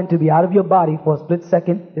just happen to be out of your body for a split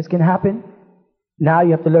second. This can happen. Now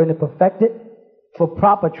you have to learn to perfect it for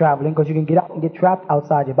proper traveling, because you can get out and get trapped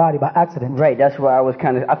outside your body by accident. Right, that's where I was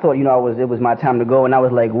I thought, it was my time to go, and I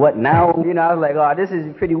was like, what now? I was like, oh, this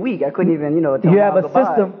is pretty weak. I couldn't even, tell you have a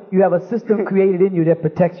system. You have a system created in you that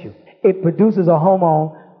protects you. It produces a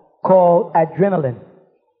hormone called adrenaline.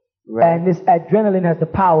 Right. And this adrenaline has the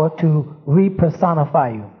power to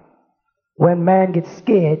repersonify you. When man gets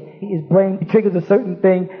scared, his brain triggers a certain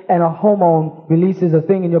thing, and a hormone releases a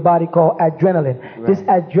thing in your body called adrenaline. Right. This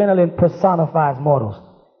adrenaline personifies mortals.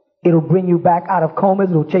 It'll bring you back out of comas.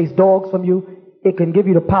 It'll chase dogs from you. It can give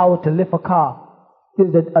you the power to lift a car. This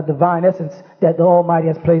is a divine essence that the Almighty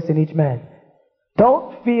has placed in each man.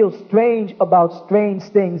 Don't feel strange about strange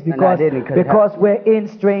things because we're in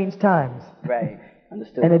strange times. Right.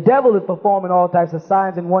 Understood. And the devil is performing all types of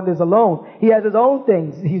signs and wonders alone. He has his own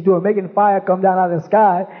things he's doing, making fire come down out of the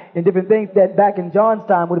sky and different things that back in John's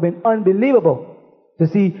time would have been unbelievable to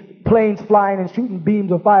see planes flying and shooting beams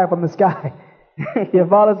of fire from the sky. You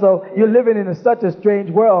follow? So you're living in such a strange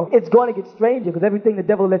world. It's going to get stranger because everything the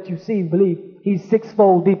devil lets you see, believe, he's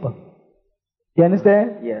sixfold deeper. You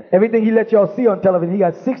understand? Yes. Everything he lets y'all see on television, he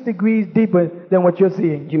got 6 degrees deeper than what you're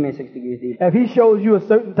seeing. What do you mean 6 degrees deeper? If he shows you a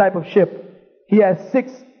certain type of ship, he has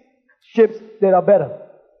 6 ships that are better,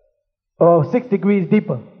 or 6 degrees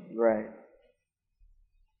deeper. Right.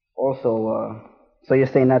 Also, so you're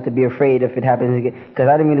saying not to be afraid if it happens again? Because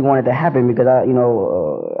I didn't really want it to happen, because I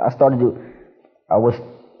was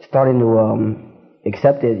starting to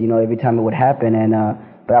accept it, every time it would happen, and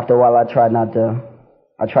but after a while I tried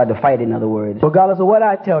to fight it, in other words. Regardless of what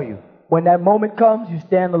I tell you, when that moment comes, you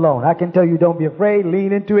stand alone. I can tell you, don't be afraid,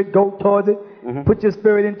 lean into it, go towards it. Mm-hmm. Put your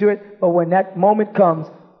spirit into it. But when that moment comes,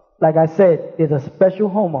 like I said, there's a special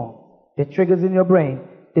hormone that triggers in your brain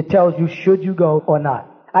that tells you should you go or not.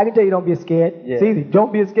 I can tell you don't be scared. Yeah. It's easy.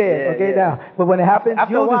 Don't be scared. Now. But when it happens,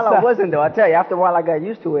 after a while I wasn't, though. I tell you, after a while I got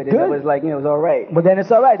used to it. And it was like, it was all right. But then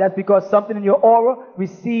it's all right. That's because something in your aura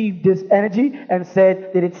received this energy and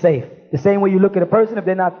said that it's safe. The same way you look at a person, if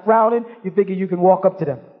they're not frowning, you figure you can walk up to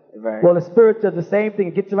them. Right. Well, the spirit does the same thing.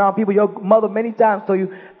 It gets around people. Your mother many times told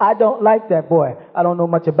you, I don't like that boy. I don't know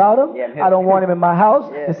much about him. I don't want him in my house.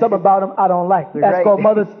 There's something about him I don't like. That's called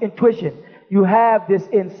mother's intuition. You have this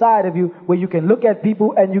inside of you where you can look at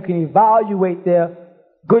people and you can evaluate their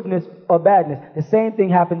goodness or badness. The same thing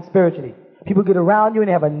happens spiritually. People get around you and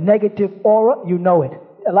they have a negative aura. You know it.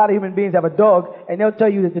 A lot of human beings have a dog and they'll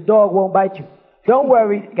tell you that the dog won't bite you. Don't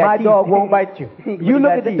worry, my dog won't bite you. You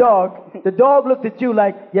look at the dog looks at you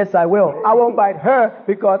like, yes, I will. I won't bite her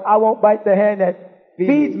because I won't bite the hand that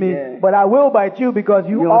feeds me, but I will bite you because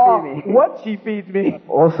you are what she feeds me.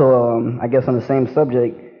 Also, I guess on the same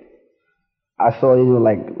subject, I saw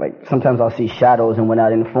like sometimes I'll see shadows and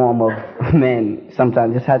whatnot in the form of men.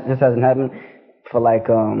 Sometimes this hasn't happened for like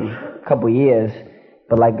a couple years,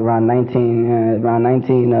 but like around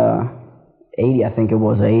 1980, I think it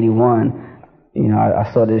was, or 81. I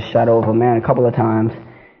saw this shadow of a man a couple of times,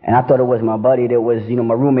 and I thought it was my buddy that was,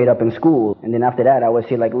 my roommate up in school. And then after that, I would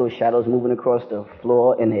see like little shadows moving across the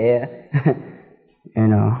floor in the air.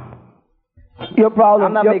 Your problem.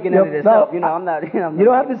 I'm not making any of this up. I'm not. You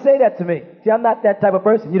don't have to say that to me. See, I'm not that type of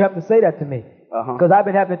person. You don't have to say that to me. Because I've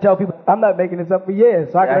been having to tell people I'm not making this up for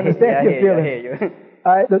years, so I can understand your feelings. I hear you.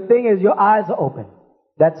 All right. The thing is, your eyes are open.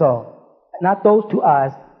 That's all. Not those 2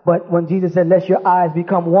 eyes, but when Jesus said, "Let your eyes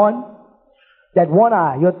become one." That one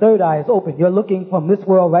eye, your third eye, is open. You're looking from this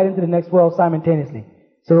world right into the next world simultaneously.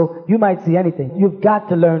 So you might see anything. You've got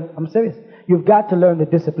to learn, I'm serious, you've got to learn to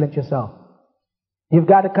discipline yourself. You've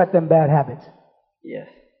got to cut them bad habits. Yes.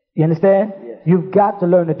 You understand? Yes. You've got to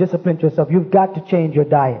learn to discipline yourself. You've got to change your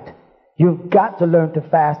diet. You've got to learn to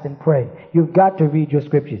fast and pray. You've got to read your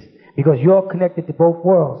scriptures. Because you're connected to both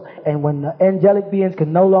worlds. And when the angelic beings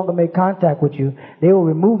can no longer make contact with you, they will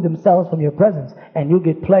remove themselves from your presence and you'll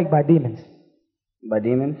get plagued by demons. By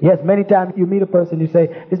demons? Yes, many times you meet a person, you say,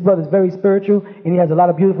 this brother's very spiritual and he has a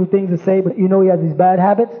lot of beautiful things to say, but he has these bad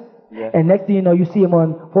habits. Yeah. And next thing you know, you see him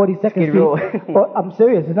on 42nd Street. I'm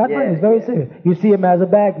serious. It's not funny. It's very serious. You see him as a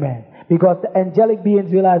bagman because the angelic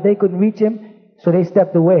beings realized they couldn't reach him, so they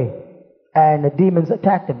stepped away. And the demons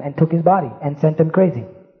attacked him and took his body and sent him crazy.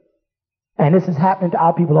 And this is happening to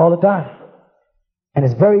our people all the time. And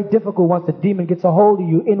it's very difficult once the demon gets a hold of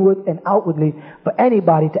you, inward and outwardly, for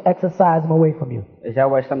anybody to exorcise him away from you. Is that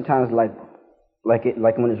why sometimes, like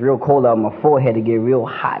when it's real cold out, my forehead it get real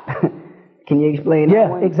hot? Can you explain that?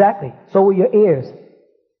 Yeah, exactly. So will your ears.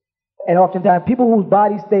 And oftentimes, people whose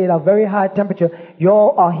bodies stay at a very high temperature,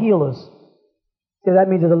 y'all are healers. So that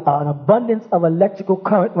means there's an abundance of electrical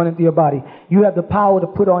current running through your body. You have the power to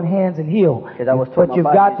put on hands and heal. But you've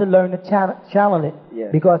got to learn to channel it. Yeah.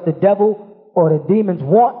 Because the devil or the demons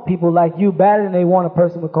want people like you better than they want a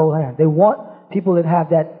person with cold hands. They want people that have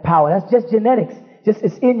that power. That's just genetics.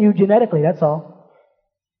 It's in you genetically, that's all.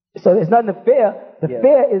 So there's nothing to fear. The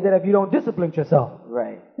fear is that if you don't discipline yourself.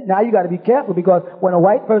 Right. Now you got to be careful, because when a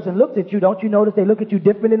white person looks at you, don't you notice they look at you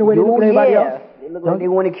different in the way they look at everybody else? They look like they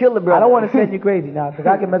want to kill the brother. I don't want to send you crazy now, because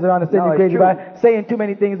I can mess around and send you crazy by saying too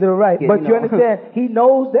many things that are right. Yeah, but you understand, he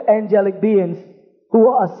knows the angelic beings who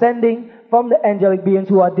are ascending from the angelic beings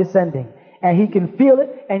who are descending. And he can feel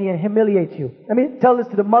it, and he humiliates you. Let me tell this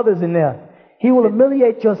to the mothers in there. He will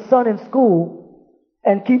humiliate your son in school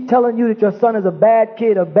and keep telling you that your son is a bad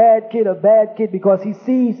kid, a bad kid, a bad kid, because he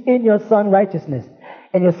sees in your son righteousness.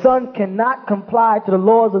 And your son cannot comply to the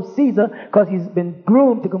laws of Caesar because he's been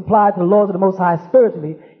groomed to comply to the laws of the Most High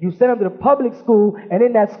spiritually. You send him to the public school, and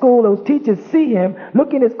in that school, those teachers see him,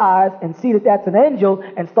 look in his eyes, and see that that's an angel,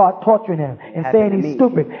 and start torturing him and saying he's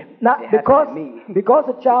stupid. Not because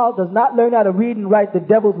a child does not learn how to read and write the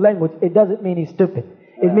devil's language, it doesn't mean he's stupid.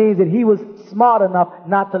 It means that he was smart enough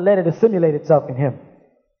not to let it assimilate itself in him.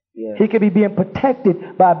 Yeah. He could be being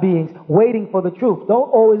protected by beings waiting for the truth.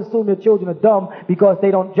 Don't always assume your children are dumb because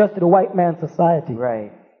they don't adjust to the white man's society.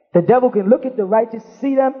 Right. The devil can look at the righteous,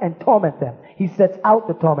 see them, and torment them. He sets out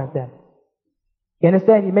to torment them. You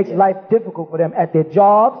understand? He makes life difficult for them at their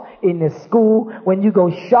jobs, in their school, when you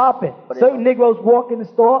go shopping. Certain Negroes walk in the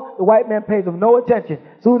store, the white man pays them no attention.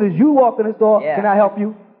 As soon as you walk in the store, can I help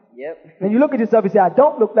you? Yep. And you look at yourself and say, I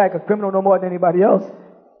don't look like a criminal no more than anybody else.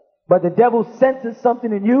 But the devil senses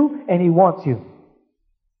something in you, and he wants you.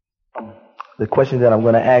 The question that I'm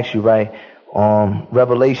going to ask you, right,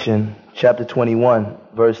 Revelation chapter 21,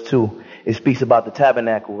 verse 2, it speaks about the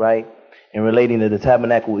tabernacle, right? And relating to the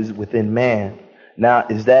tabernacle is within man. Now,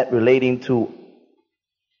 is that relating to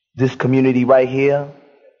this community right here?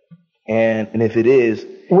 And if it is...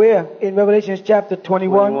 Where? In Revelation chapter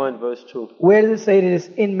 21, verse 2. Where does it say that it's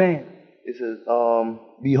in man? It says,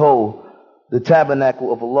 behold, the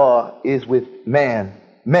tabernacle of Allah is with man.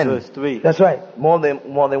 Men. Verse 3. That's right. More than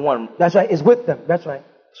one. That's right. It's with them. That's right.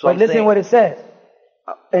 So but listen what it says.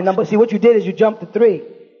 And see, what you did is you jumped to 3.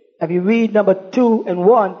 If you read number 2 and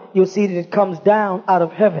 1, you'll see that it comes down out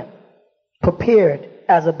of heaven, prepared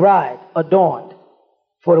as a bride, adorned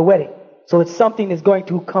for the wedding. So it's something that's going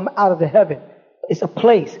to come out of the heaven. It's a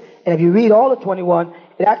place. And if you read all of 21,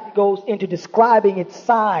 it actually goes into describing its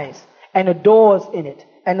size and the doors in it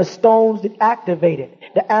and the stones that activate it.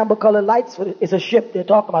 The amber colored lights, it's a ship. They're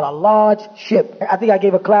talking about a large ship. I think I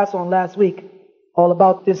gave a class on last week all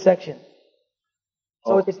about this section.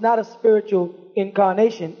 So it's not a spiritual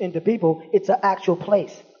incarnation into people. It's an actual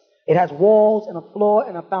place. It has walls and a floor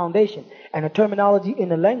and a foundation. And the terminology in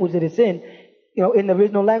the language that it's in, you know, in the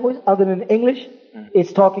original language, other than English,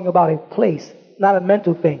 it's talking about a place, not a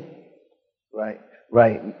mental thing. Right.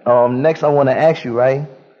 Next I want to ask you, right?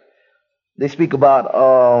 They speak about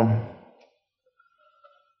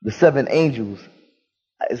the 7 angels.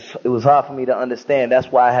 It was hard for me to understand. That's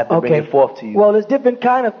why I have to bring it forth to you. Well, there's different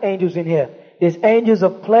kind of angels in here. There's angels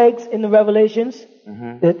of plagues in the Revelations.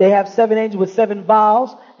 They have 7 angels with 7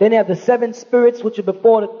 vials. Then they have the 7 spirits which are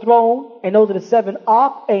before the throne. And those are the 7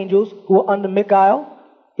 archangels who are under Michael.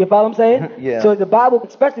 You follow what I'm saying? Yeah. So the Bible,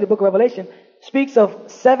 especially the book of Revelation, speaks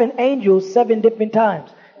of 7 angels 7 different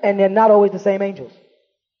times. And they're not always the same angels.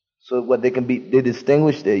 So what they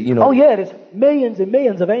distinguish, you know. Oh yeah, there's millions and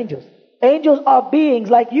millions of angels. Angels are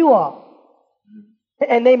beings like you are.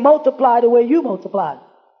 And they multiply the way you multiply.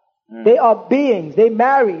 They are beings. They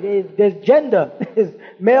marry. There's gender. There's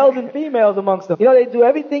males and females amongst them. You know, they do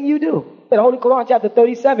everything you do. In Holy Quran, chapter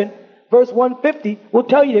 37, verse 150, will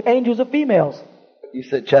tell you that angels are females. You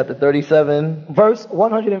said chapter 37? Verse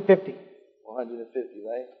 150. 150,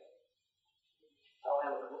 right?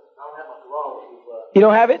 You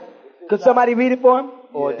don't have it? Could somebody read it for him?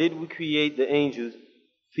 Or did we create the angels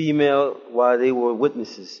female while they were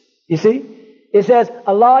witnesses? You see? It says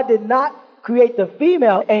Allah did not create the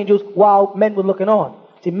female angels while men were looking on.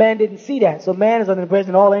 See, man didn't see that. So man is under the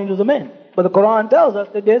impression all angels are men. But the Quran tells us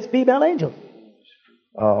that there's female angels.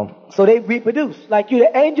 So they reproduce. Like you,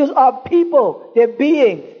 the angels are people. They're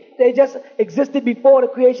beings. They just existed before the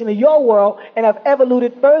creation of your world and have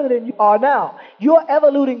evoluted further than you are now. You're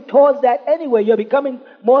evoluting towards that anyway. You're becoming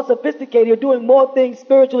more sophisticated. You're doing more things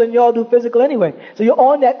spiritual than you all do physical anyway. So you're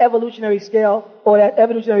on that evolutionary scale or that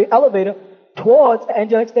evolutionary elevator towards the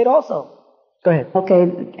angelic state also. Go ahead.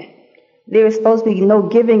 Okay. There is supposed to be no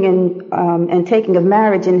giving and taking of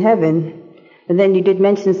marriage in heaven. And then you did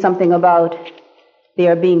mention something about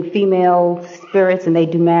there being female spirits and they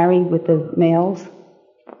do marry with the males.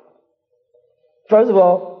 First of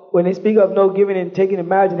all, when they speak of no giving and taking of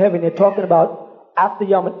marriage in heaven, they're talking about after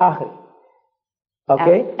Yom al-Akhir.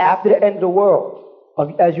 Okay? After the end of the world.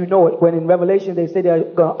 As you know it, when in Revelation they say they're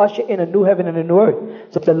going to usher in a new heaven and a new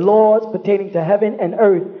earth. So the laws pertaining to heaven and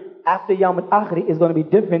earth after Yom al-Akhir is going to be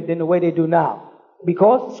different than the way they do now.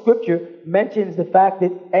 Because Scripture mentions the fact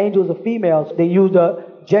that angels are females, they use the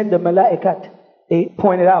gender Malachi. They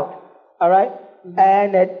pointed out. Alright?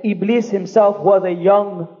 And that Iblis himself was a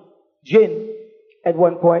young jinn at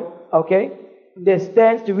one point. Okay? There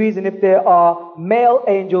stands to reason if there are male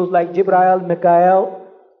angels like Jibrail, Mikael,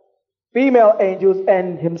 female angels,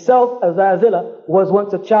 and himself, Azazillah, was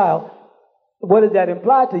once a child. What does that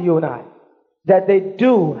imply to you and I? That they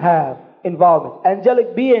do have involvement.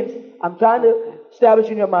 Angelic beings, I'm trying to establish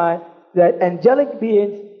in your mind that angelic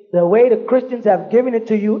beings, the way the Christians have given it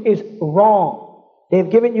to you is wrong. They've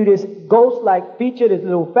given you this ghost-like feature, this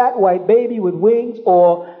little fat white baby with wings,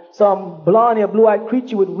 or some blonde or blue-eyed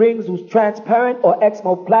creature with rings who's transparent or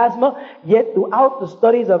exoplasma. Yet throughout the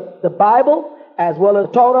studies of the Bible, as well as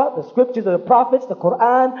Torah, the scriptures of the prophets, the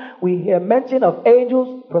Quran, we hear mention of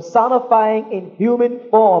angels personifying in human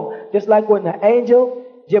form. Just like when the angel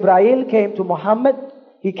Jibrail came to Muhammad,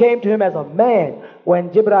 he came to him as a man. When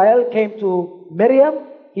Jibrail came to Miriam,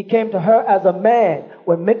 he came to her as a man.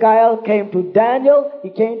 When Mikael came to Daniel, he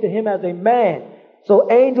came to him as a man. So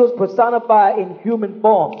angels personify in human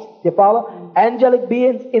forms. You follow? Angelic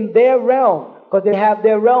beings in their realm, because they have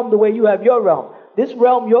their realm the way you have your realm. This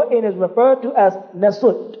realm you're in is referred to as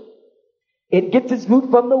Nasut. It gets its root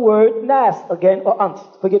from the word Nas, again, or Ans,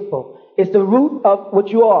 forgetful. It's the root of what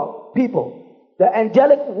you are, people. The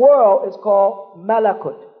angelic world is called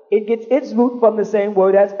Malakut. It gets its root from the same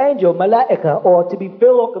word as angel, Malaika, or to be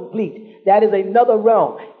filled or complete. That is another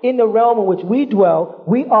realm. In the realm in which we dwell,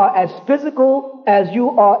 we are as physical as you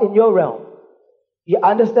are in your realm. You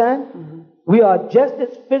understand? Mm-hmm. We are just as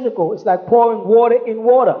physical. It's like pouring water in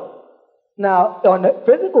water. Now, on the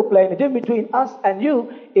physical plane, the difference between us and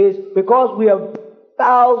you is because we are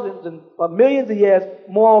thousands and millions of years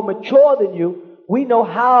more mature than you, we know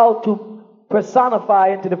how to personify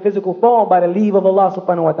into the physical form by the leave of Allah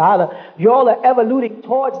subhanahu wa ta'ala. Y'all are evoluting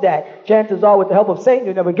towards that. Chances are with the help of Satan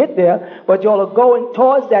you'll never get there, but y'all are going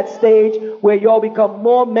towards that stage where y'all become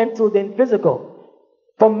more mental than physical.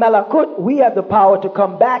 From Malakut, we have the power to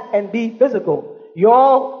come back and be physical.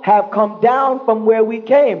 Y'all have come down from where we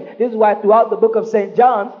came. This is why throughout the book of St.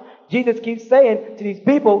 John, Jesus keeps saying to these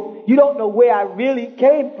people, you don't know where I really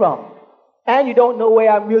came from, and you don't know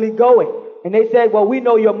where I'm really going. And they said, well, we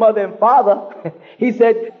know your mother and father. He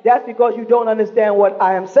said, that's because you don't understand what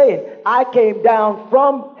I am saying. I came down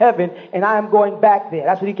from heaven and I am going back there.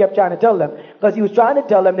 That's what he kept trying to tell them. Because he was trying to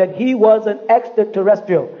tell them that he was an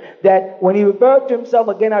extraterrestrial. That when he referred to himself,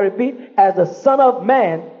 again I repeat, as the Son of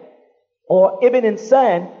Man, or Ibn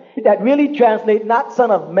Insan, that really translates not son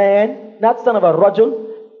of man, not son of a rajul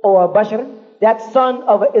or a bashar. That's son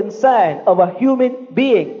of an insan, of a human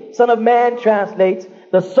being. Son of man translates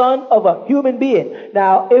the son of a human being.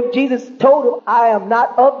 Now, if Jesus told him, I am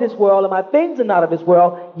not of this world, and my things are not of this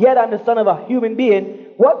world, yet I'm the son of a human being,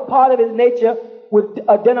 what part of his nature would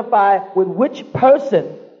identify with which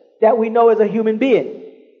person that we know as a human being?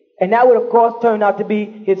 And that would, of course, turn out to be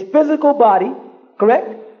his physical body,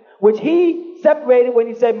 correct? Which he separated when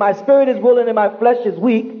he said, my spirit is willing and my flesh is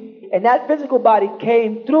weak. And that physical body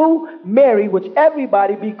came through Mary, which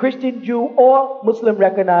everybody, be Christian, Jew, or Muslim,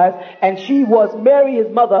 recognized. And she was Mary, his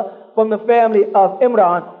mother, from the family of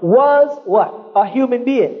Imran, was what? A human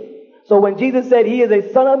being. So when Jesus said he is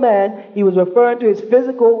a son of man, he was referring to his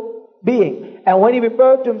physical being. And when he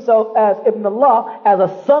referred to himself as Ibn Allah, as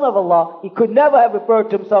a son of Allah, he could never have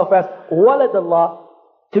referred to himself as Walad Allah,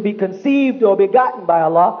 to be conceived or begotten by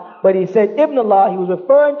Allah. But he said Ibn Allah, he was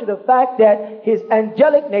referring to the fact that his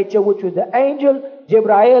angelic nature, which was the angel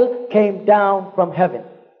Jibrail, came down from heaven.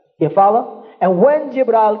 You follow? And when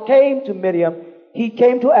Jibrail came to Miriam, he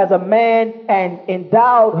came to as a man and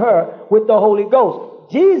endowed her with the Holy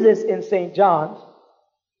Ghost. Jesus in St. John's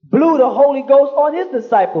blew the Holy Ghost on his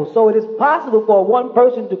disciples. So it is possible for one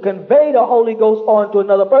person to convey the Holy Ghost on to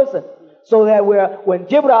another person. So that when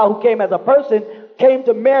Jibrail, who came as a person, came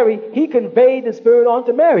to Mary, he conveyed the Spirit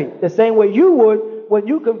onto Mary, the same way you would when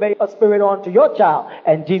you convey a Spirit onto your child.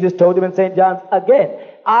 And Jesus told him in St. John's again,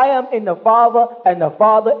 I am in the Father, and the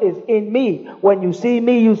Father is in me. When you see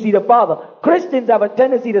me, you see the Father. Christians have a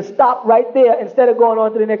tendency to stop right there instead of going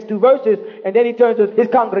on to the next two verses. And then he turns to his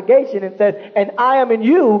congregation and says, and I am in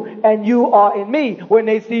you, and you are in me. When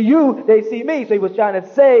they see you, they see me. So he was trying to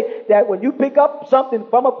say that when you pick up something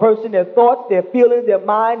from a person, their thoughts, their feelings, their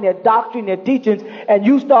mind, their doctrine, their teachings, and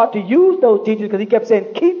you start to use those teachings, because he kept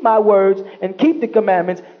saying, keep my words and keep the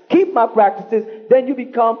commandments, keep my practices, then you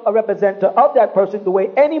become a representative of that person, the way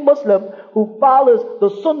any Muslim who follows the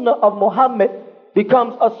Sunnah of Muhammad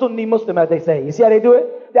becomes a Sunni Muslim, as they say. You see how they do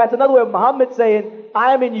it? That's another way of Muhammad saying,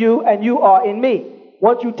 I am in you and you are in me.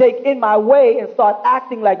 Once you take in my way and start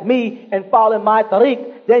acting like me and following my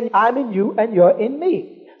tariq, then I'm in you and you're in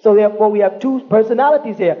me. So therefore we have two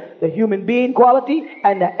personalities here, the human being quality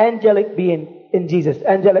and the angelic being in Jesus.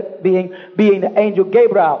 Angelic being the angel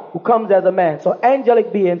Gabriel, who comes as a man. So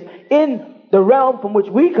angelic beings, in the realm from which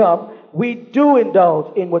we come, we do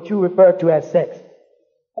indulge in what you refer to as sex.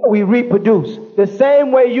 We reproduce the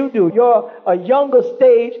same way you do. You're a younger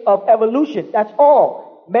stage of evolution. That's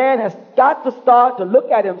all. Man has got to start to look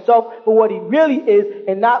at himself for what he really is,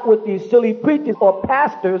 and not what these silly preachers or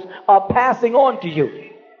pastors are passing on to you.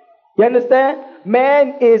 You understand?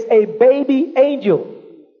 Man is a baby angel.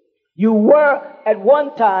 You were at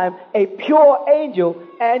one time a pure angel,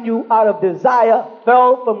 and you out of desire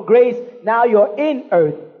fell from grace. Now you're in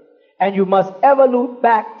earth, and you must evolve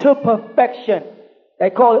back to perfection. They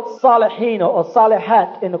call it salihina or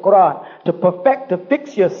salihat in the Quran, to perfect, to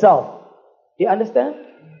fix yourself. You understand?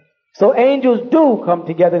 So angels do come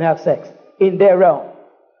together and have sex in their realm.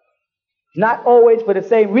 Not always for the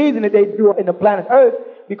same reason that they do in the planet Earth,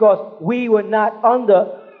 because we were not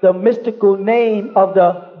under the mystical name of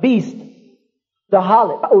the beast, the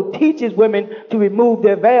harlot, who teaches women to remove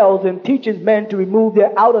their veils and teaches men to remove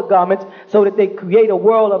their outer garments so that they create a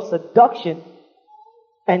world of seduction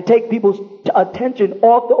and take people's attention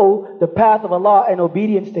off the path of Allah and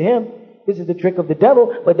obedience to Him. This is the trick of the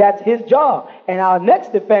devil, but that's his job. And our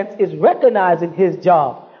next defense is recognizing his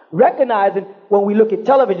job. Recognizing when we look at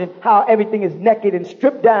television how everything is naked and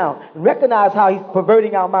stripped down. And recognize how he's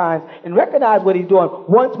perverting our minds. And recognize what he's doing.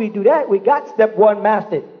 Once we do that, we got step one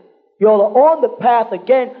mastered. Y'all are on the path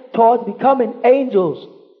again towards becoming angels.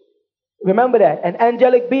 Remember that. And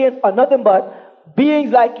angelic beings are nothing but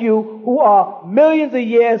beings like you who are millions of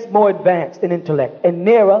years more advanced in intellect and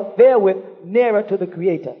nearer, therewith, nearer to the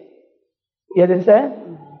Creator. You understand?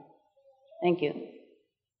 Thank you.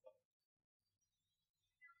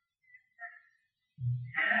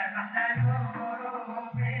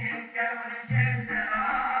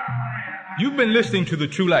 You've been listening to The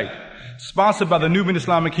True Light, sponsored by the Nubian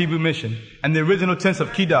Islamic Hebrew Mission and the original tents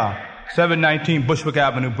of Kedar, 719 Bushwick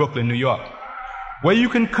Avenue, Brooklyn, New York, where you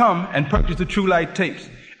can come and purchase the True Light tapes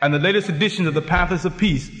and the latest editions of the Pamphlets of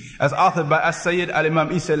Peace as authored by As-Sayyid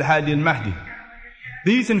Al-Imam Isa Al-Hadi Al-Mahdi.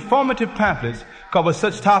 These informative pamphlets cover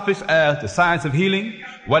such topics as the science of healing,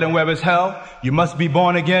 what and where is hell, you must be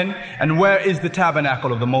born again, and where is the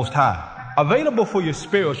tabernacle of the Most High. Available for your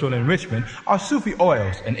spiritual enrichment are Sufi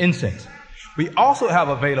oils and incense. We also have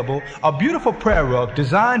available a beautiful prayer rug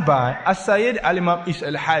designed by As-Sayyid Al-Imam Isa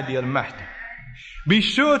Al-Hadi Al-Mahdi. Be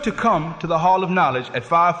sure to come to the Hall of Knowledge at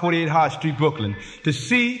 548 Hart Street, Brooklyn, to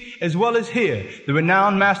see as well as hear the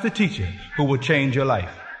renowned master teacher who will change your life.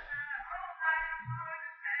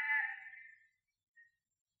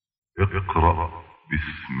 اقرأ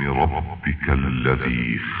باسم ربك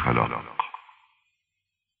الذي خلق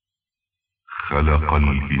خلق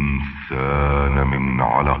الإنسان من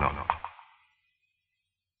علق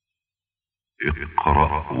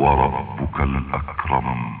اقرأ وربك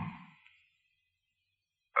الأكرم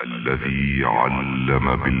الذي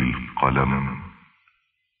علم بالقلم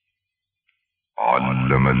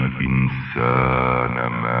علم الإنسان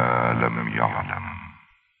ما لم يعلم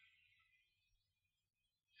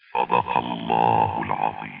صدق الله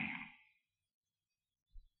العظيم.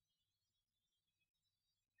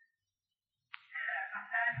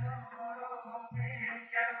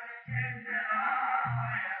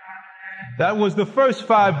 That was the first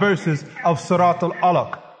 5 verses of Surat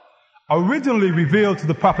Al-Alaq. Originally revealed to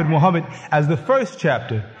the Prophet Muhammad as the first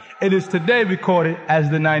chapter, it is today recorded as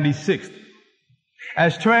the 96th.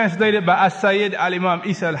 As translated by As-Sayyid Al-Imam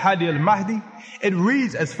Isa Al-Hadi Al-Mahdi, it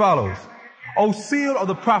reads as follows. O seal of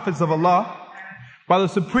the prophets of Allah, by the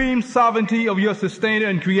supreme sovereignty of your sustainer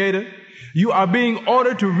and creator, you are being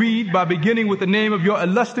ordered to read by beginning with the name of your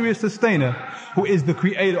illustrious sustainer, who is the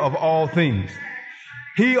creator of all things.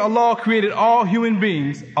 He, Allah, created all human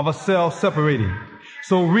beings of a self-separating.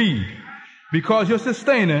 So read, because your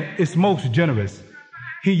sustainer is most generous.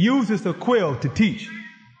 He uses the quill to teach.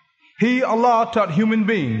 He, Allah, taught human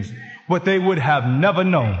beings what they would have never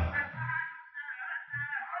known.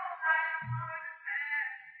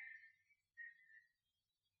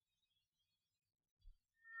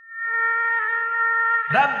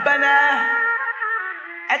 ربنا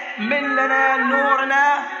أتمن لنا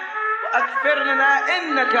نورنا وأكفر لنا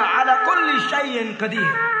إنك على كل شيء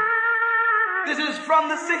قدير. This is from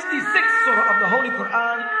the 66th surah of the Holy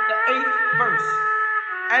Quran, the 8th verse,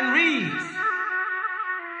 and reads,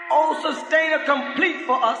 O Sustainer, complete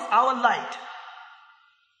for us our light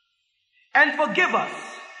and forgive us,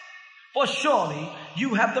 for surely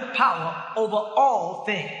you have the power over all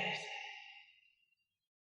things.